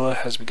case. Umbrella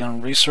has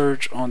begun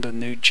research on the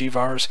new G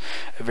virus,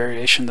 a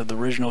variation of the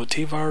original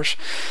T virus.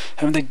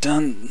 Haven't they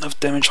done enough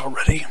damage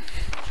already?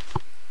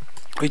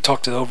 We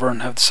talked it over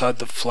and have decided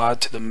to fly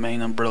to the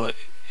main Umbrella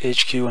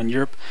HQ in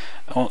Europe.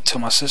 I won't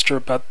tell my sister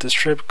about this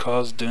trip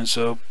because doing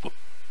so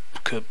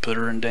could put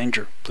her in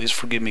danger. Please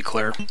forgive me,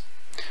 Claire.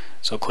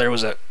 So Claire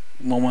was that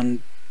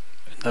woman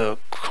in the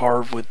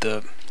car with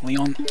the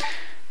Leon?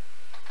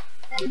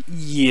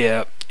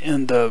 Yeah,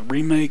 in the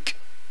remake.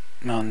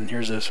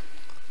 Here's this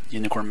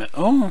unicorn.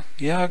 Oh,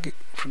 yeah, I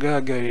forgot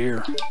I got it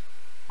here.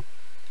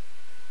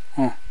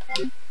 Huh.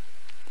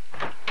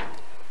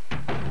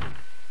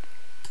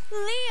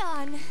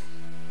 Leon!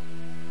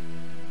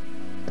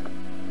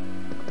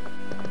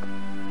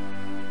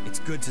 It's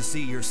good to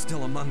see you're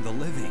still among the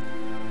living.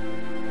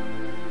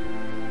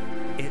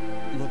 It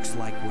looks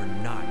like we're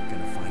not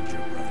gonna find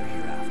your brother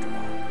here after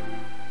all.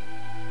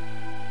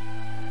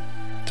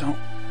 Don't.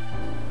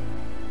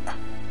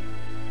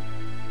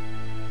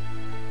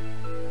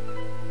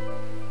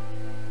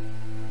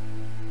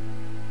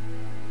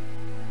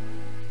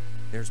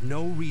 There's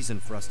no reason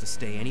for us to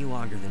stay any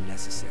longer than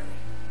necessary.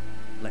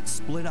 Let's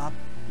split up,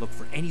 look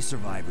for any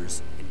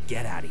survivors, and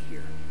get out of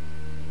here.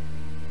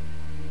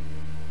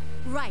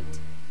 Right.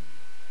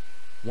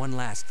 One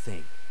last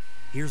thing.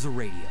 Here's a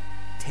radio.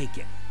 Take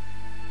it.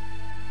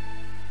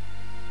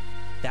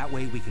 That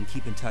way we can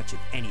keep in touch if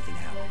anything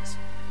happens.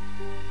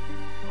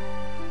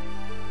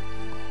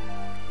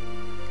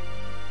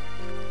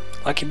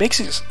 Like, he makes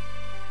it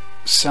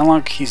sound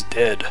like he's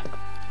dead.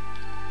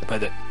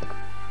 But it,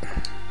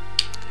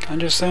 I'm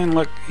just saying,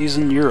 like, he's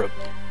in Europe.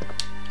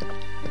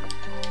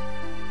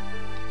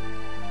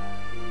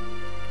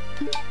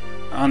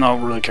 I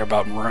don't really care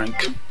about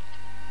rank,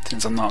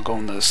 since I'm not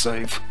going to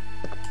save.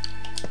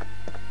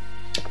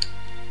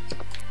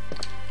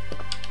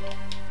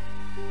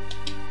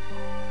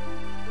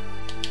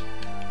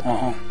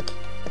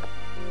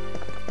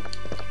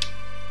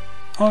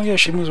 Oh yeah,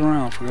 she moves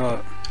around, I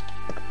forgot.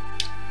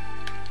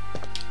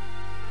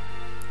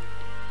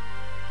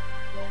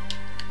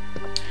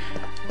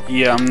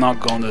 Yeah, I'm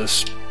not going to...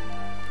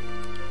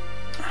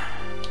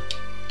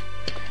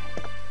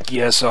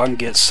 Yeah, so I can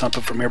get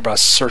something from here by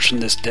searching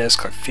this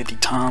desk like 50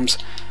 times.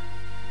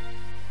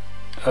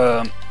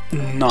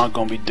 Not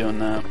gonna be doing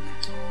that.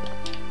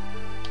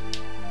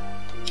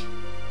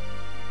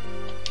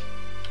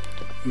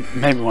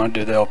 Maybe when I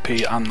do the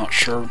LP, I'm not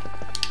sure.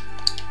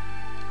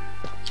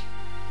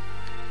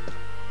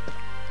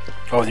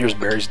 Oh, and here's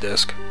Barry's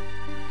desk.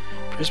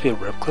 Appears to be a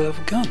replica of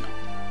a gun.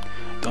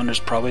 The owner's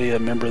probably a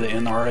member of the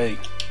NRA.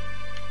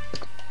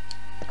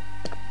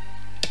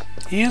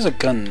 He is a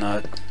gun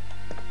nut.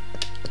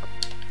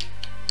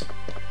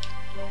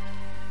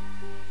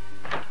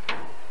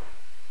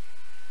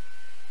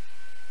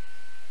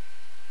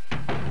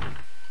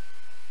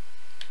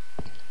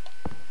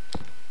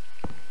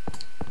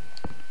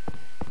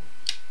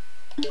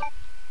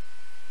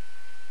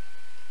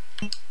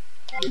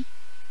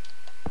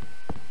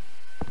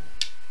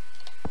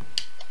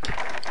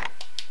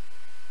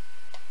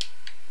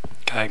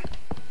 Okay.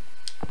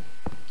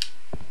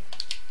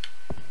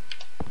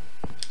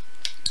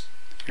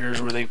 Here's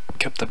where they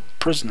kept the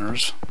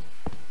prisoners.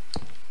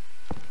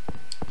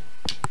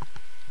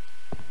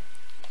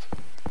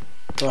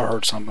 Thought I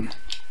heard something.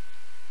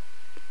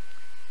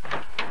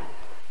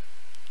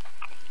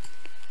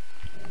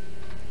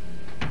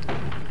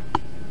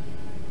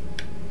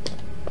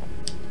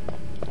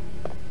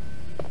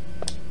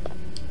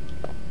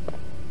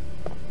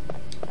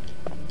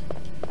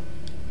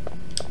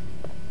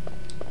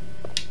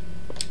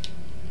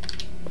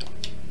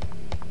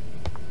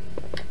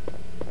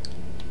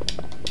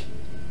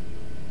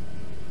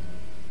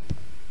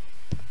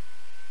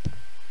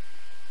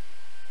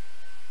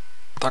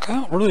 Like, I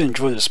don't really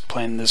enjoy this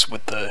playing this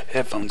with the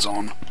headphones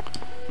on.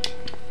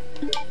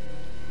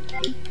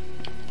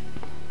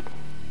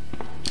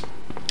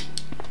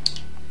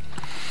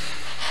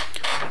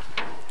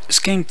 This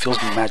game feels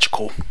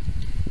magical.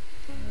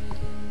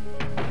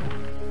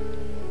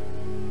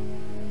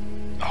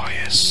 Oh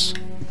yes.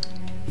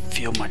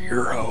 Feel my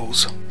ear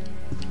holes.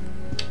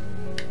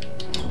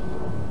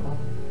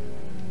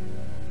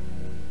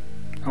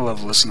 I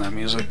love listening to that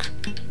music.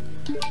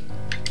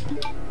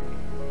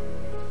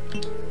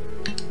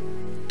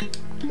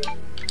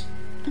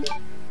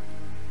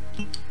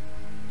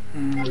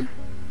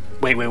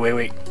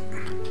 Wait.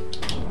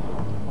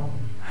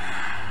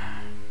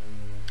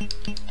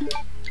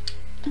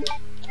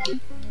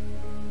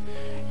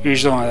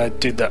 Usually when I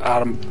do the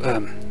item,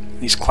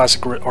 these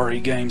classic RE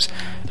games,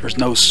 there's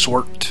no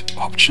sort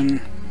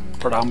option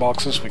for the item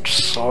boxes, which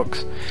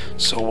sucks.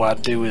 So what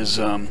I do is,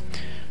 from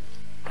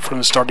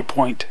the starting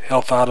point,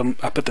 health item,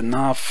 I put the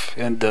knife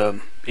and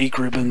the ink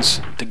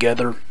ribbons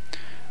together.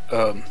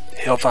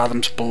 health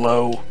items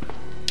below,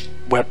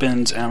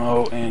 weapons,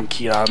 ammo, and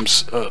key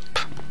items up.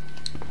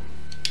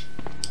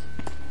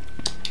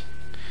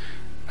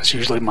 That's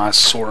usually my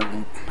sort,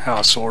 how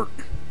I sort.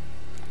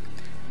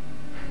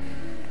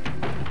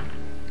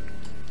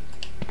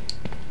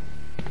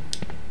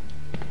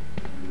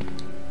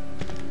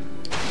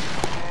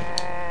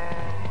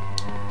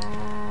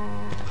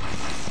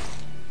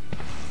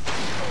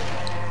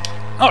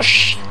 Oh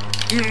sh.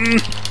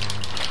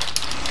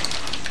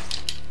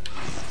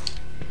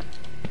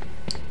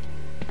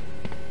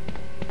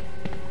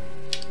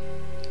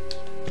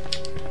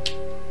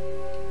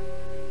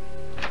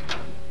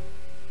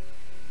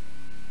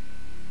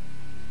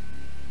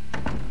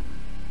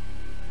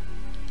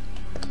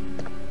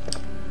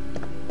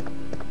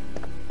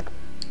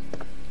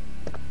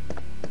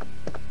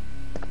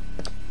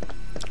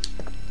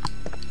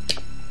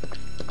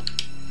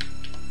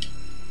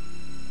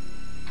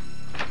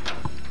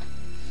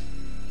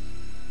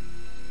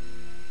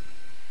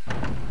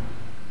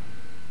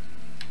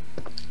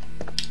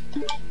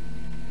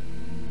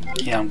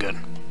 Yeah, I'm good.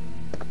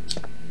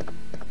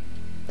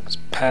 Let's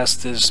pass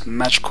this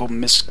mystical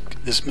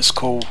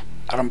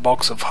item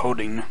box of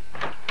holding.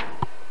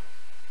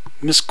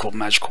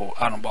 Magical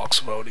item box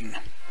of holding.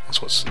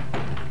 That's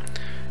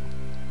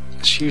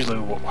usually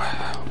what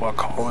I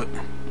call it.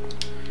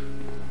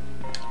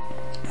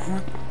 What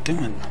am I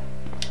doing?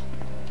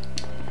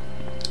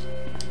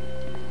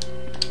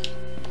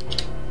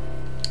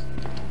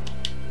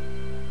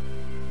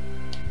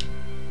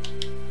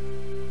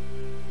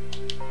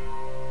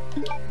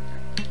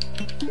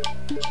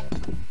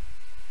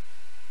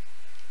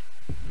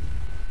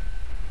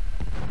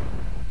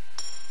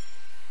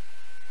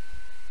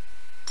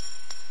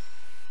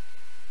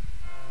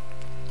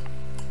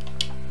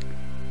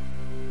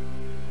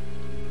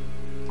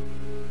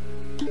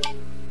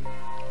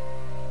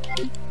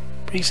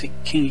 Basic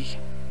key.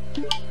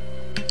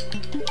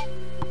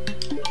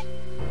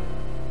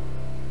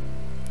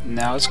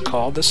 Now it's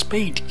called the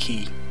spade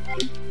key.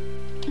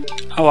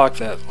 I like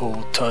that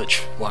little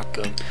touch. Like,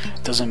 it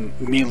doesn't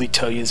immediately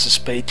tell you it's a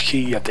spade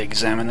key. You have to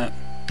examine it.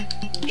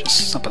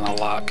 Just something I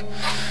like.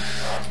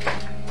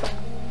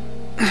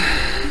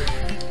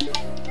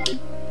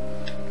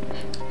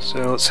 So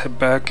let's head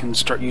back and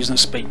start using the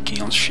spade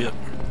key on the ship.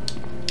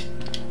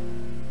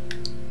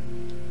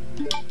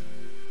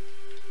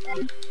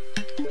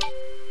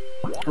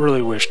 I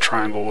really wish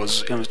triangle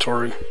was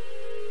inventory.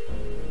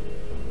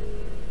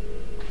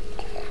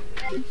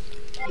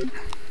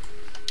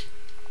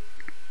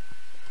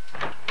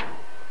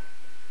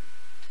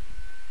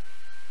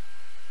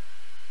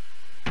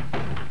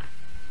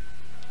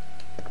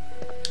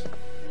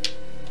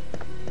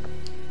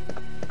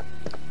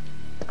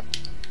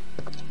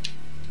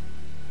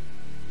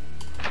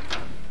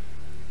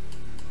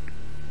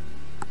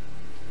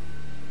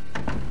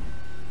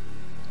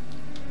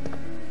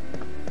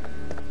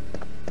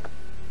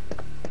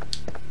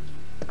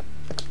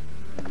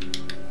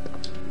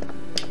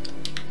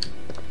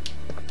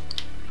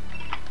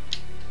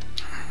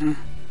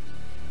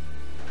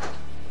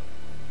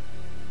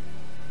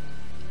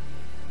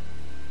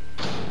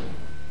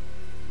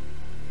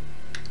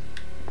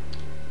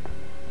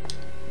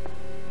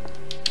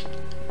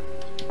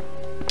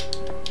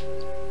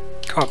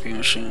 Copy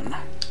machine.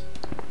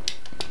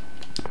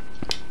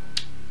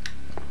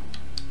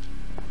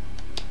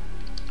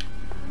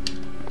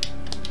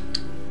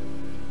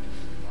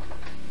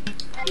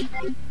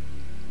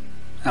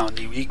 I don't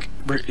need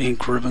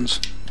ink ribbons.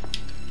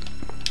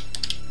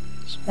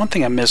 So one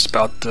thing I missed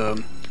about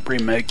the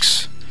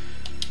remakes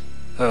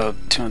 2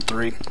 and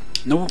 3.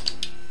 No,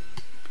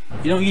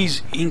 you don't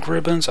use ink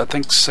ribbons. I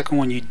think the second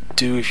one you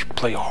do if you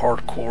play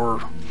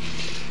hardcore.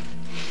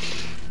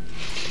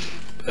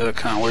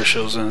 Kind of wish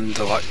it was in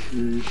the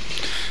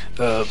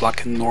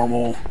like a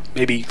normal.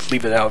 Maybe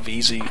leave it out of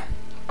easy.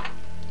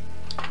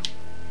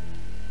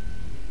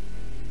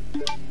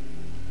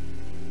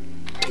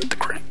 Take the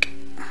crank.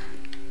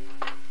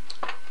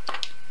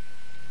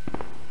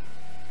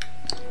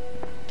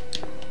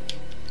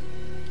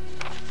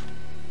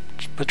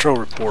 Patrol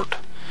report.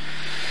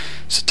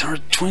 September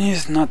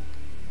 20th, not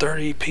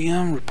 30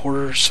 p.m.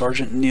 Reporter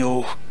Sergeant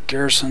Neil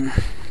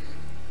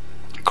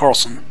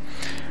Carlson.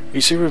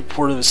 Received a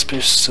report of a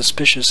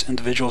suspicious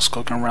individual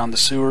skulking around the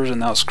sewers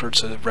and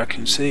outskirts of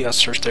Raccoon City. I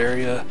searched the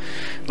area,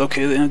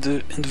 located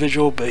the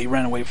individual, but he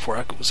ran away before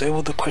I was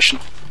able to question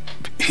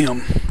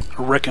him.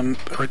 I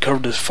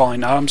recovered the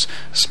following items: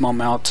 a small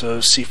amount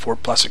of C4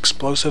 plastic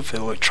explosive,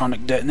 an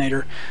electronic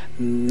detonator,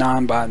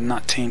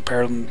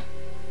 9x19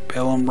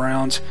 parallel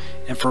rounds,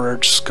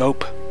 infrared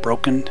scope,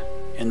 broken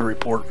in the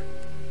report.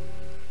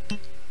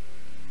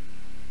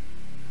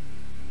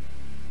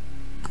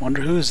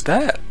 Wonder who is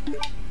that?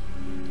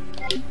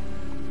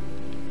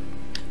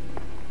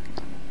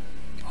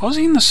 Was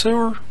he in the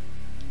sewer?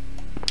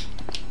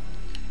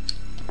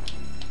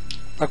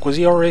 Like, was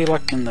he already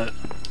like in the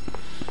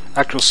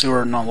actual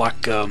sewer, not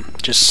like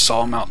just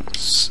saw him out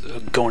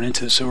going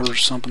into the sewer or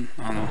something?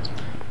 I don't know.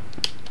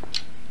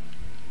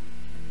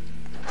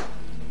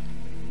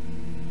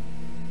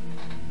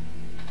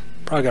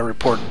 Probably gotta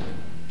report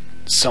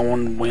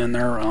someone win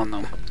there. I don't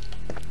know.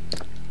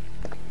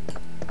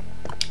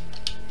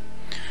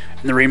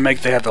 In the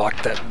remake, they had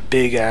like that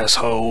big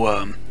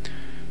asshole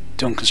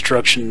doing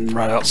construction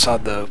right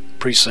outside the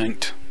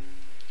precinct.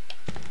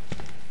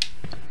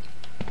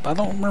 I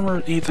don't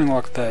remember anything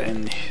like that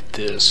in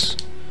this.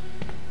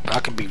 I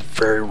could be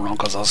very wrong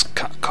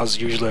because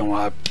usually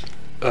when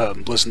I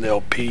listen to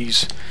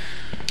LPs,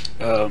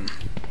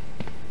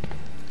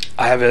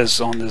 I have it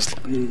on this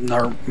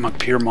my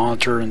computer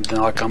monitor, and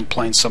then like I'm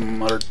playing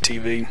some other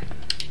TV.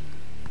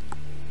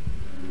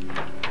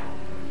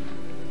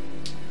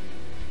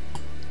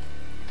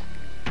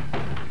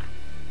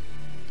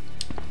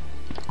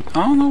 I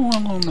don't know when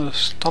I'm going to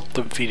stop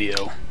the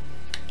video,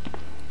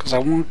 because I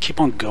want to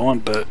keep on going,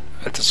 but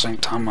at the same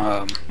time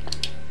I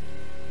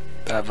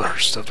have other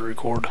stuff to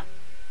record.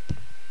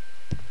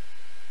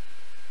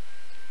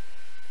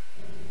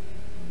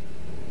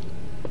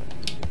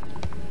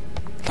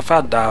 If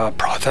I die,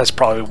 that's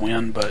probably a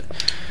win, but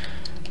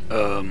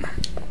I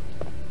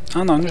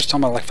don't know, I'm just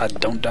talking about like if I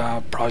don't die,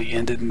 I'll probably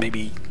end it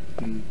maybe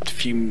a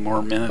few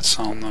more minutes,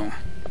 I don't know.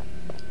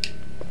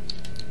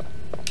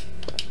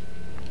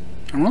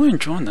 I'm really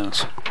enjoying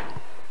this.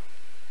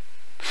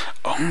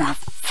 Oh my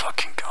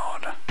fucking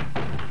god.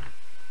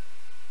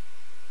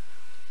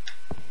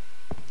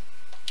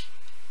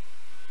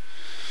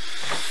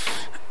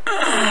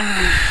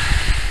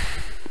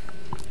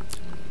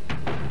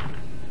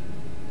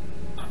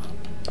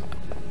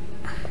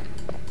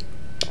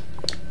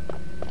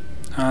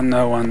 I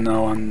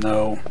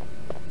know.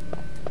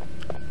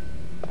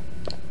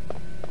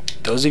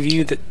 Those of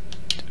you that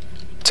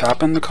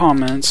type in the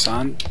comments,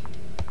 I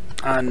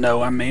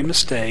know I made a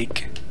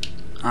mistake.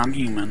 I'm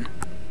human.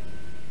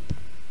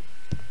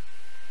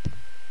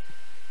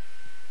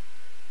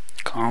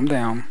 Calm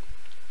down.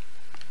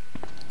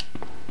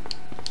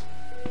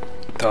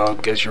 I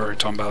guess you're already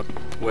talking about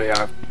the way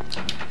I...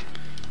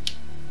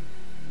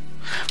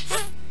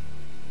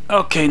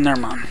 Okay,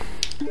 never mind.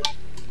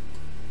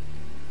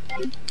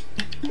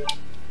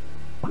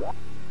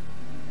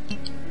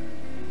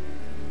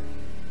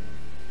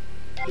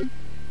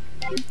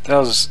 That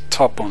was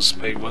top on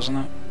speed,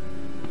 wasn't it?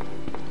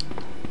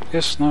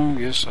 Yes, no,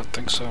 yes, I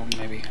think so,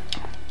 maybe.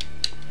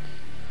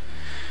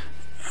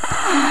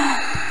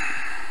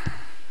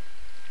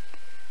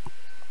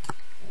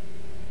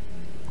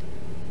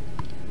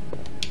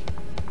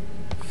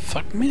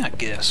 Fuck me, I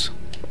guess.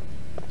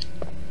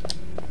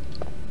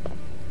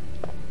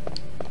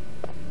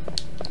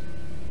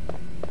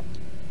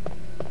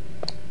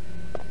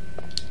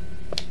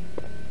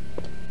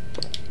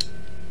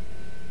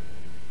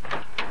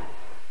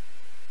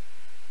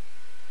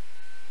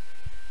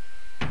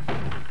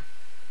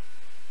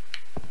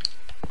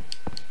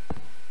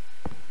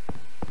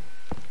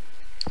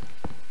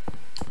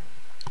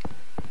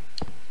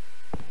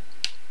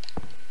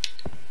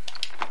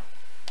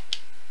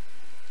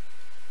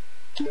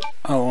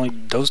 Oh, only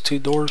those two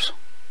doors?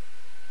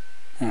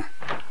 Hmm.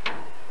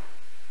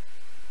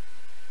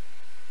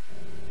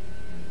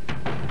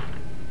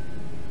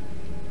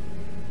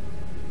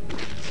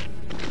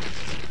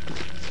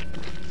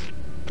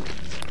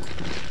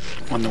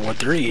 Wonder what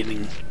they're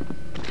eating.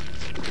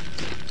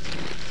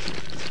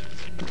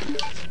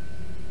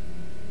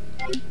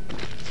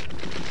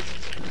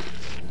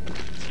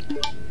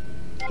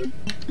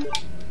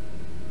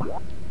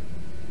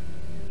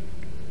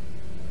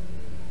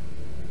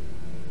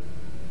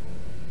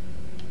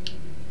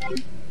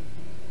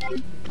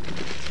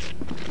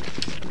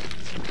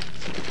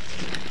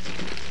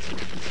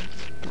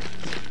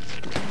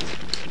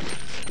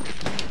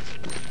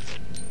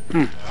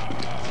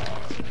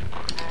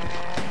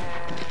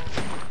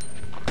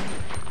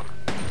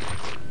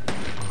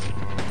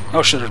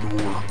 Oh shit, there's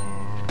more.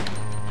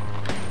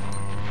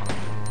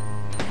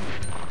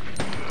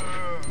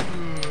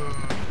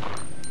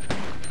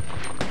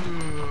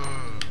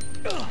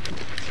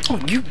 Oh,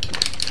 you...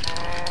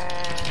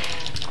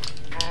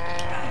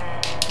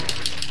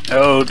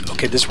 Oh,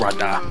 okay, this is where I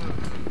die.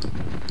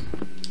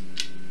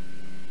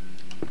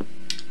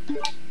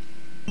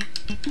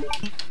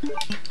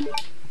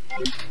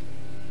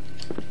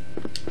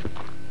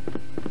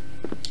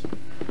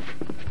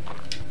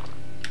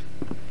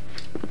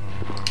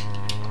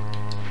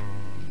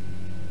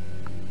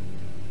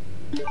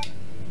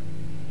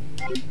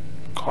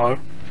 Car.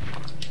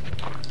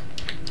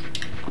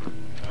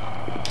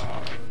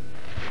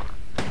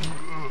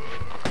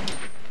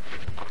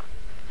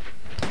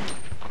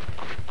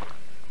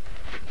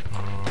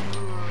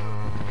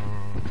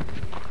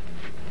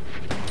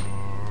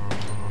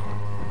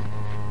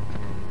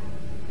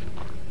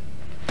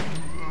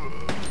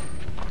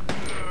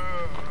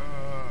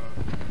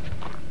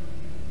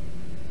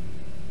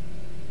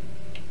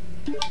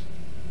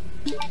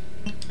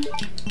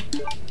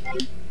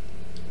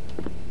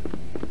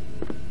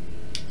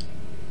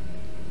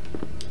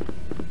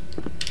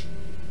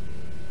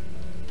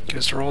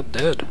 Guess they're all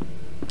dead.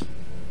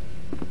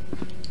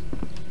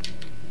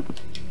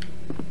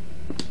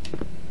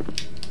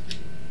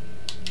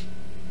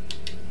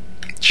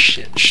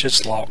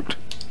 Shit's locked.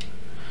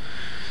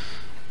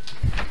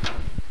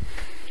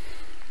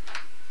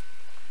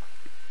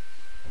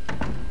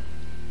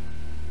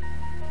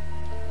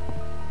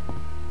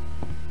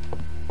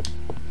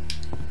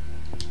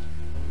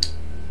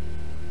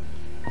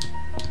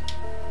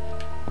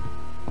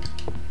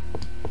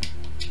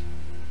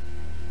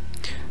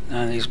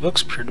 None of these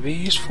books appear to be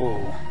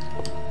useful.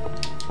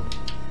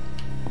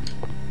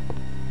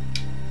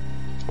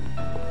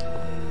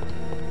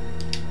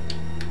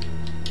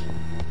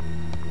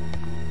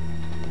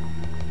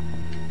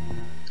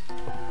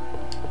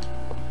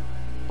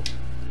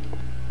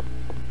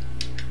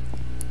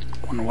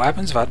 Wonder what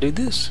happens if I do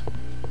this.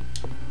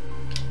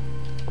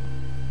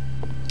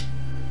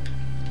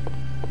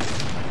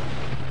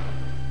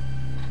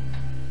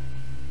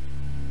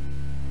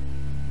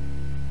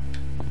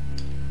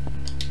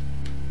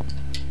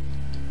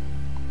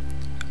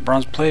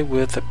 Bronze plate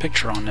with a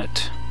picture on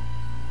it.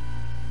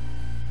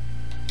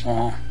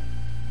 Oh.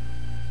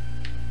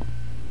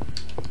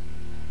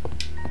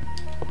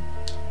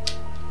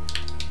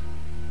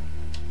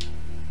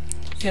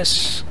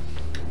 Yes.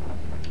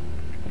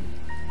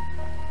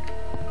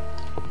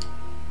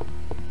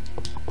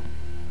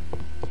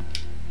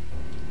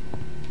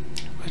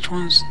 Which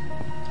one's?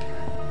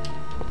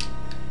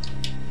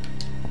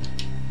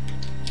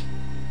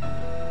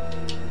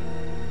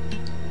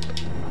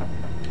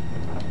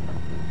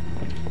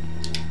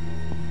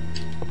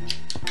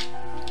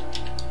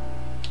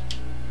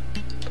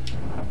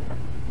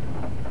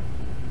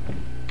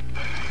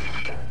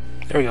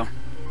 There we go.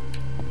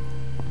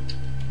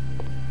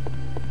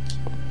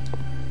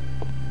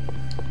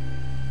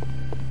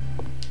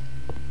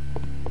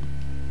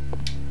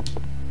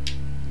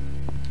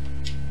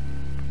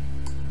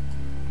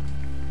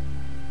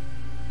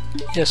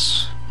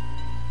 Yes.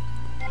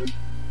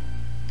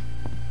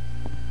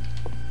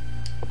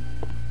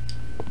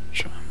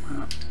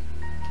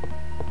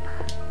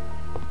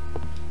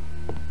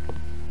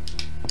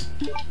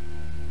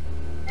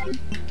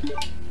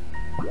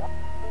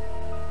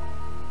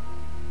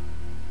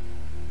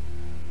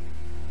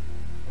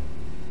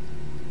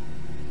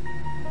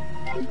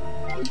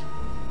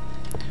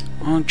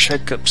 I'll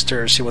check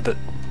upstairs, see what the...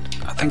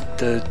 I think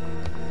the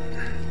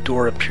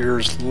door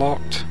appears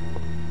locked.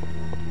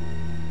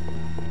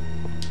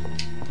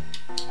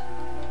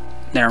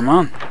 Never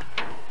mind.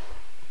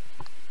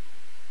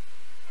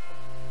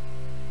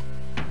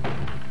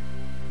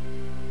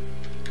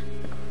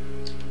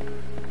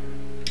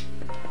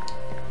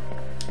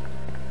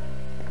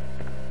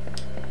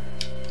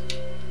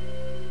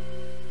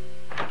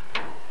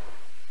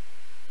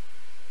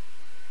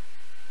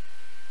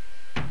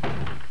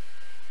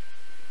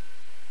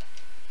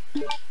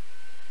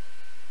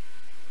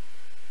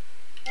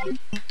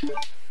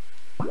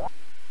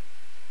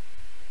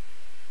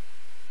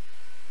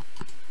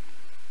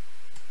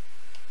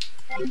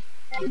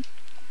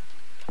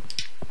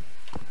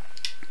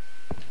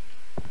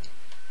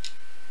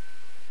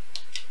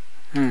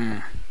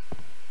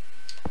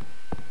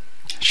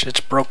 Shit's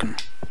broken.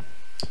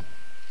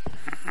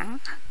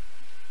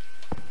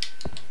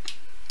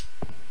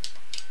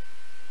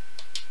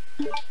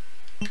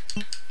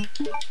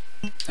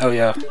 Oh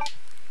yeah.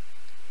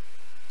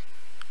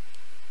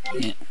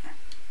 Yeah.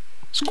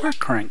 Square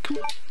crank.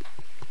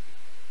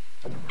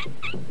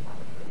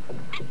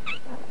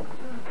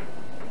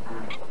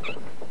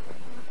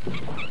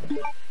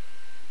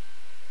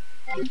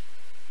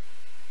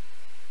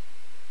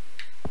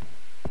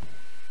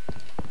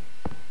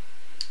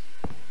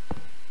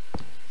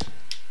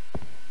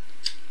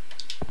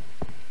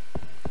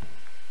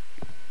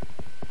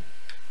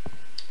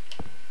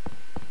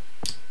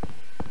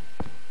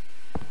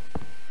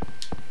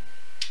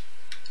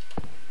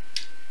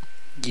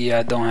 Yeah,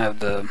 I don't have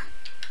the...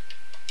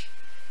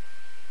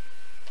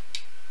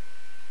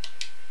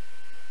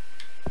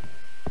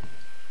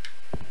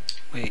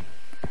 Wait.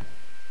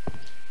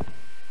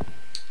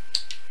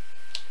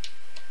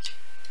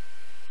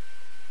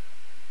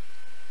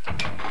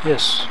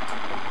 Yes.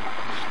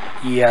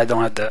 Yeah, I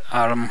don't have the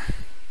item.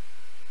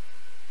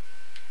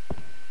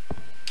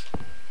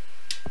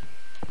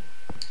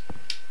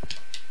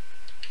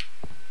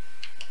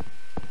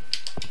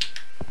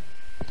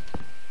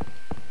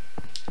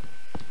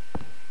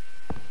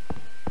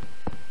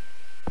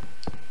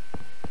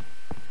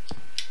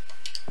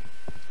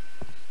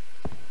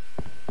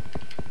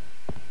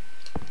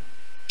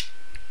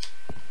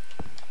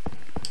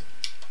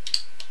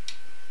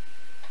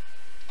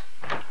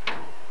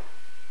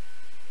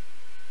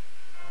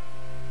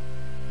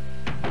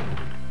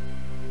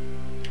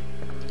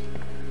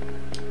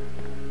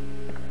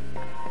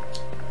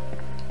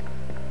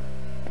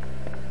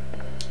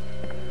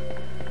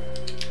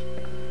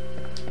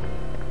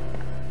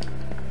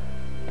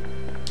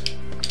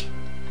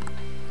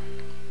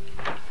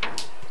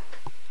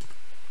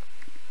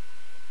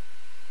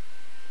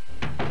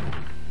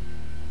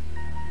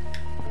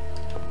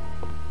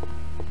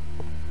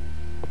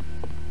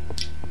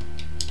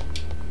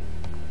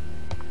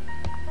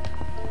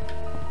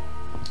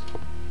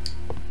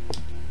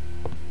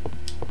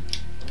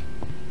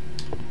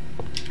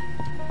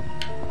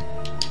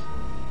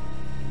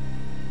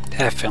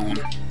 That film.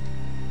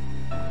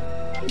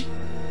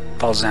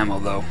 Falls ammo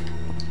though.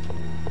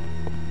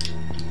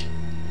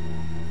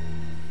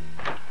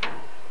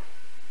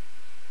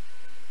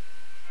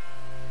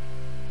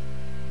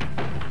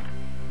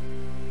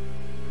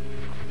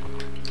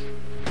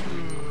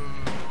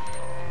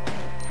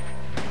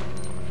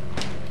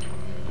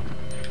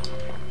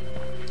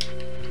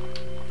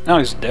 Now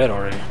he's dead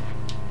already.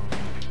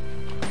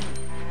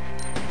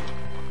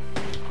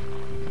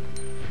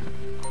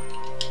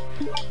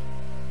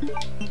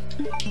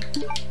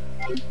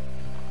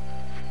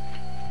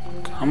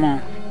 Come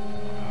on.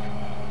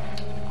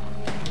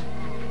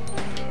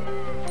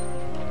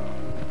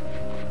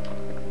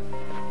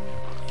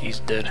 He's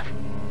dead.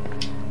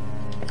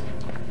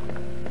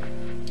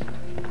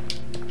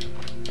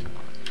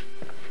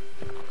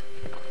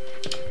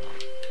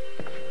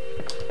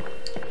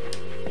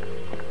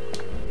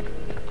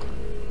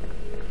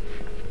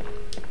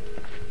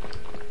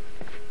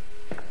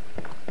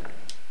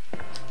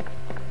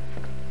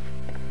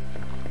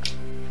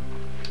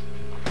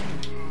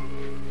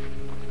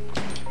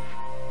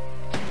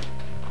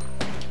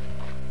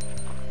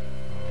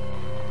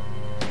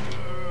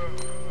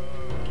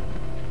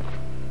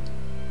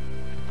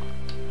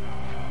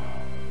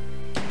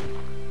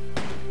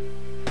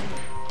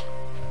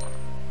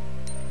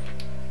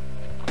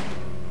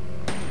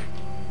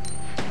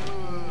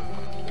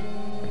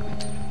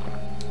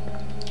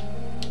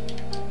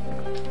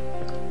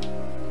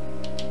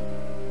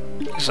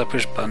 I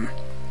push button.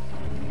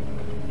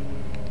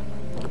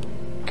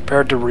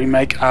 Compared to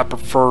remake, I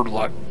prefer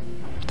like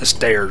the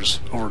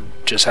stairs over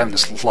just having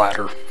this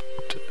ladder.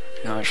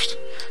 You know, I just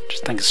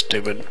think it's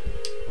stupid.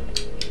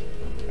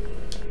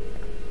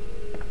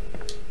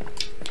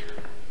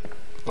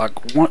 Like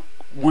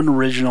one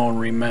original and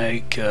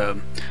remake,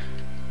 the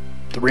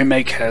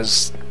remake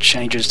has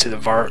changes to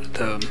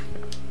the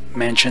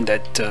mansion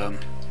that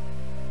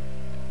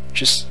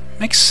just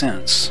makes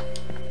sense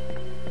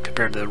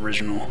compared to the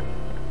original.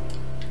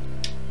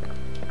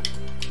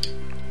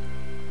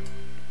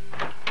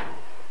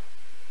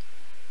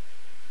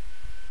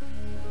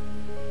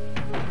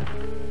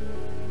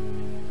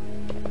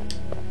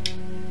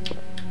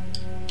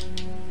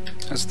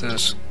 What's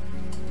this?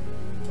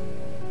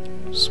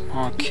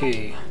 Small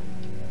key.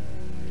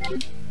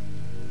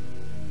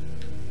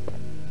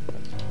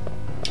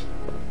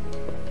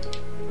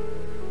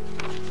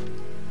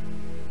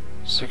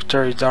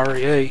 Secretary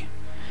Diary A,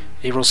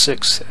 April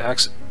 6th.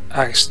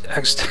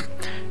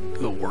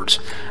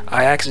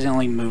 I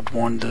accidentally moved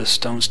one of the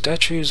stone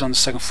statues on the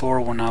second floor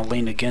when I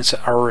leaned against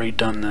it. I already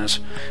done this.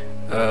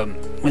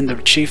 When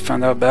the chief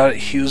found out about it,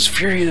 he was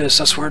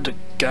furious. I swear the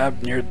guy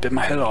nearly bit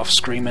my head off,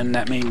 screaming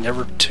at me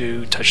never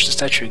to touch the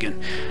statue again.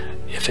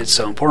 If it's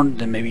so important,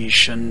 then maybe you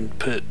shouldn't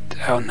put it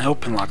out in the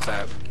open like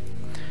that.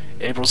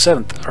 April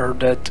 7th. I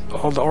heard that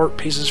all the art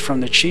pieces from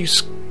the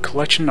chief's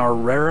collection are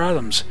rare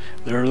items,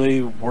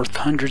 literally worth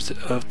hundreds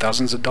of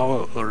thousands of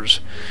dollars.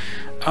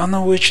 I don't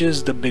know which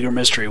is the bigger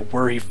mystery,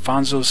 where he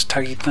finds those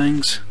tacky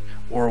things,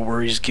 or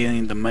where he's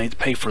getting the money to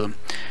pay for them.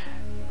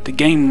 The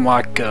game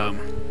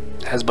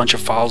has a bunch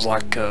of files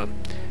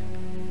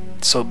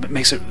so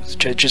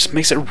it just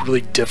makes it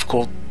really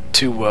difficult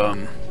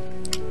to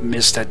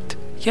miss that.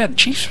 Yeah, the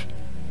Chief's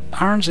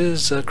Irons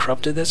is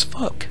corrupted as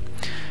fuck,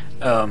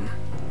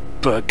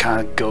 but kind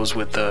of goes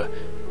with the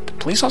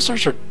police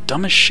officers are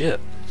dumb as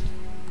shit.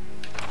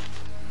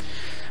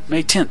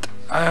 May 10th.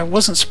 I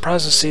wasn't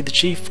surprised to see the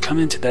chief come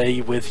in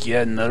today with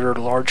yet another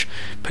large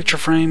picture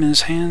frame in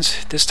his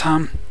hands. This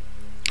time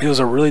it was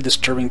a really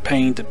disturbing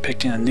painting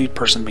depicting a nude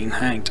person being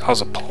hanged. I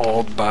was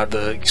appalled by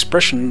the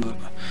expression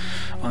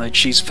on the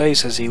chief's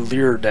face as he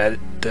leered at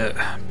the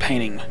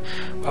painting.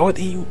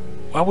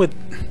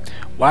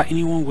 Why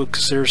anyone would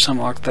consider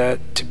something like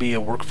that to be a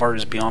work of art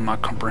is beyond my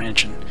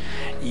comprehension.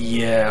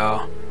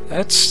 Yeah,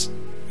 that's,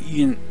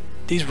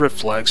 these red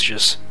flags,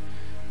 just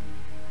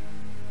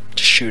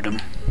shoot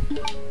them.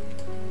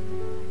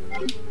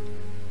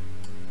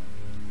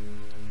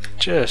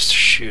 Just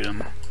shoot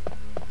him.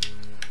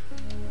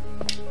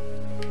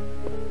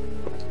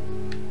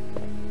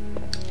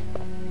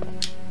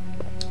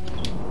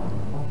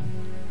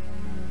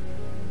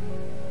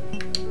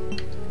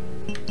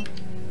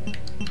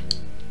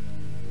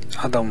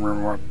 I don't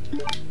remember.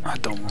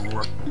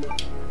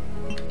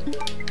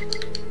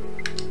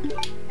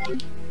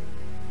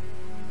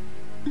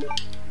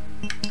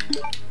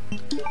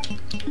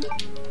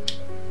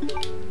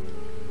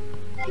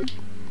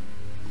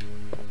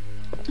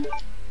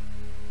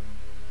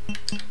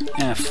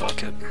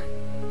 Fuck it.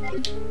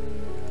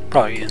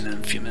 Probably end in a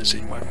few minutes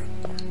anyway.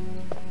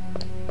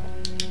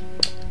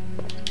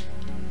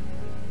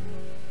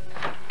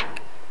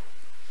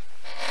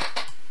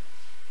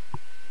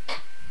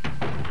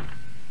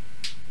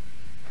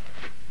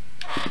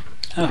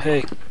 Oh,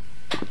 hey.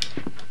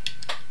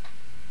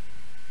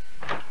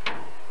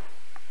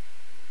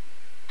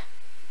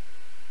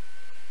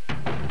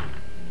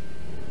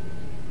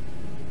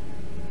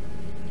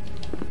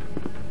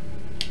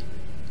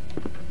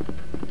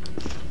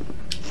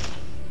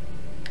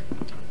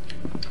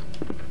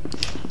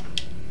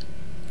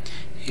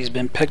 He's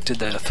been pecked to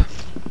death.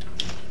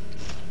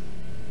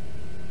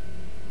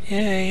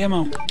 Yay,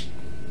 ammo.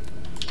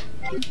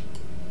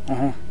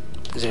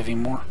 Does he have any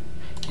more?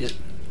 Yes.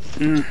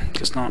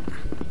 Guess not.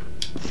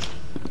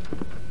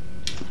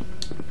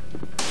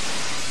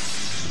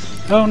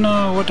 Oh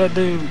no, what'd I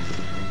do?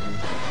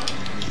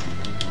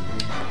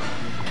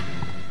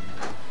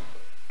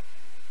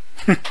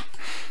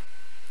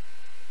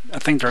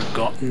 think they're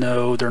gone.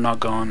 No, they're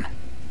not gone.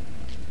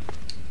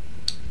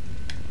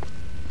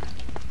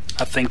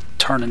 I think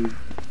turning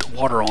the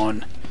water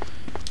on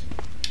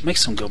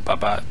makes them go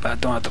bye-bye, but I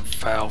don't have the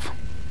valve.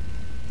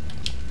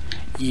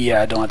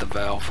 Yeah, I don't have the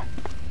valve.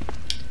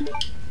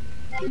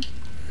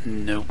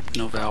 Nope,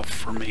 no valve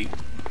for me.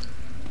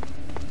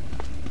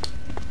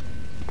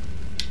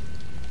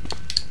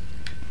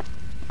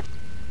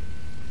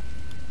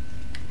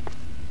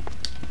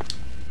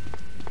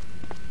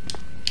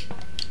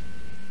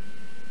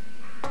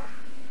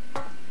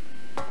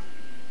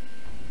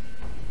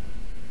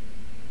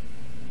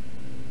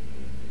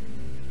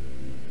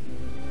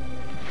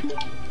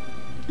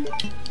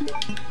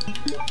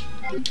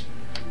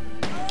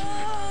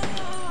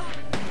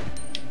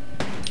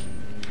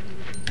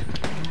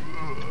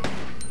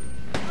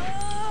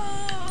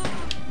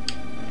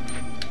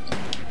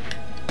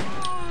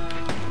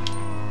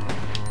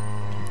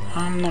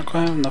 I'm not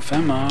gonna have enough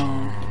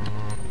ammo.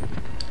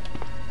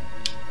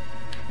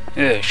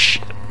 Yeah,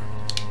 shit.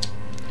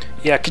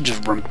 Yeah, I could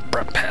just run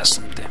past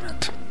them, damn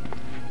it.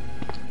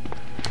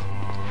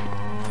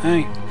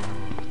 Hey.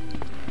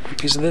 A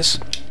piece of this?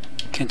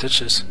 Can't touch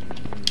this.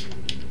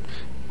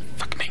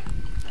 Fuck me.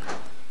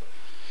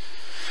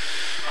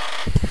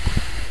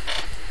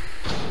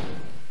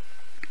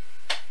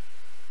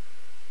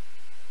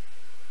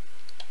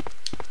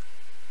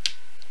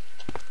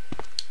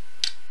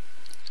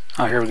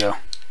 Oh, here we go.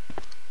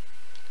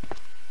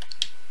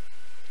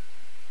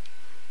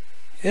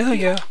 Hell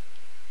yeah.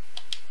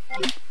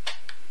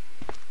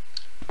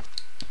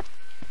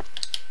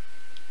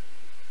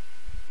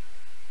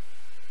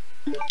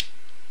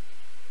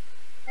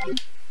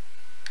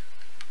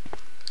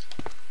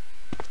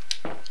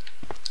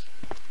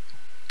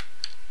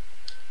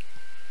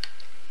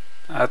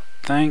 I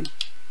think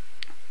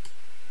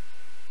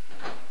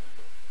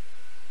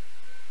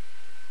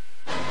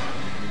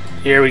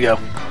here we go.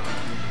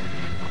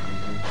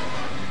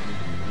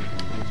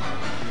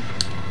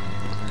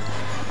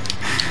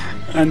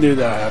 I knew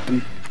that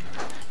happened.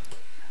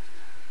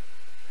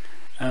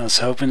 I was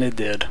hoping it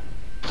did.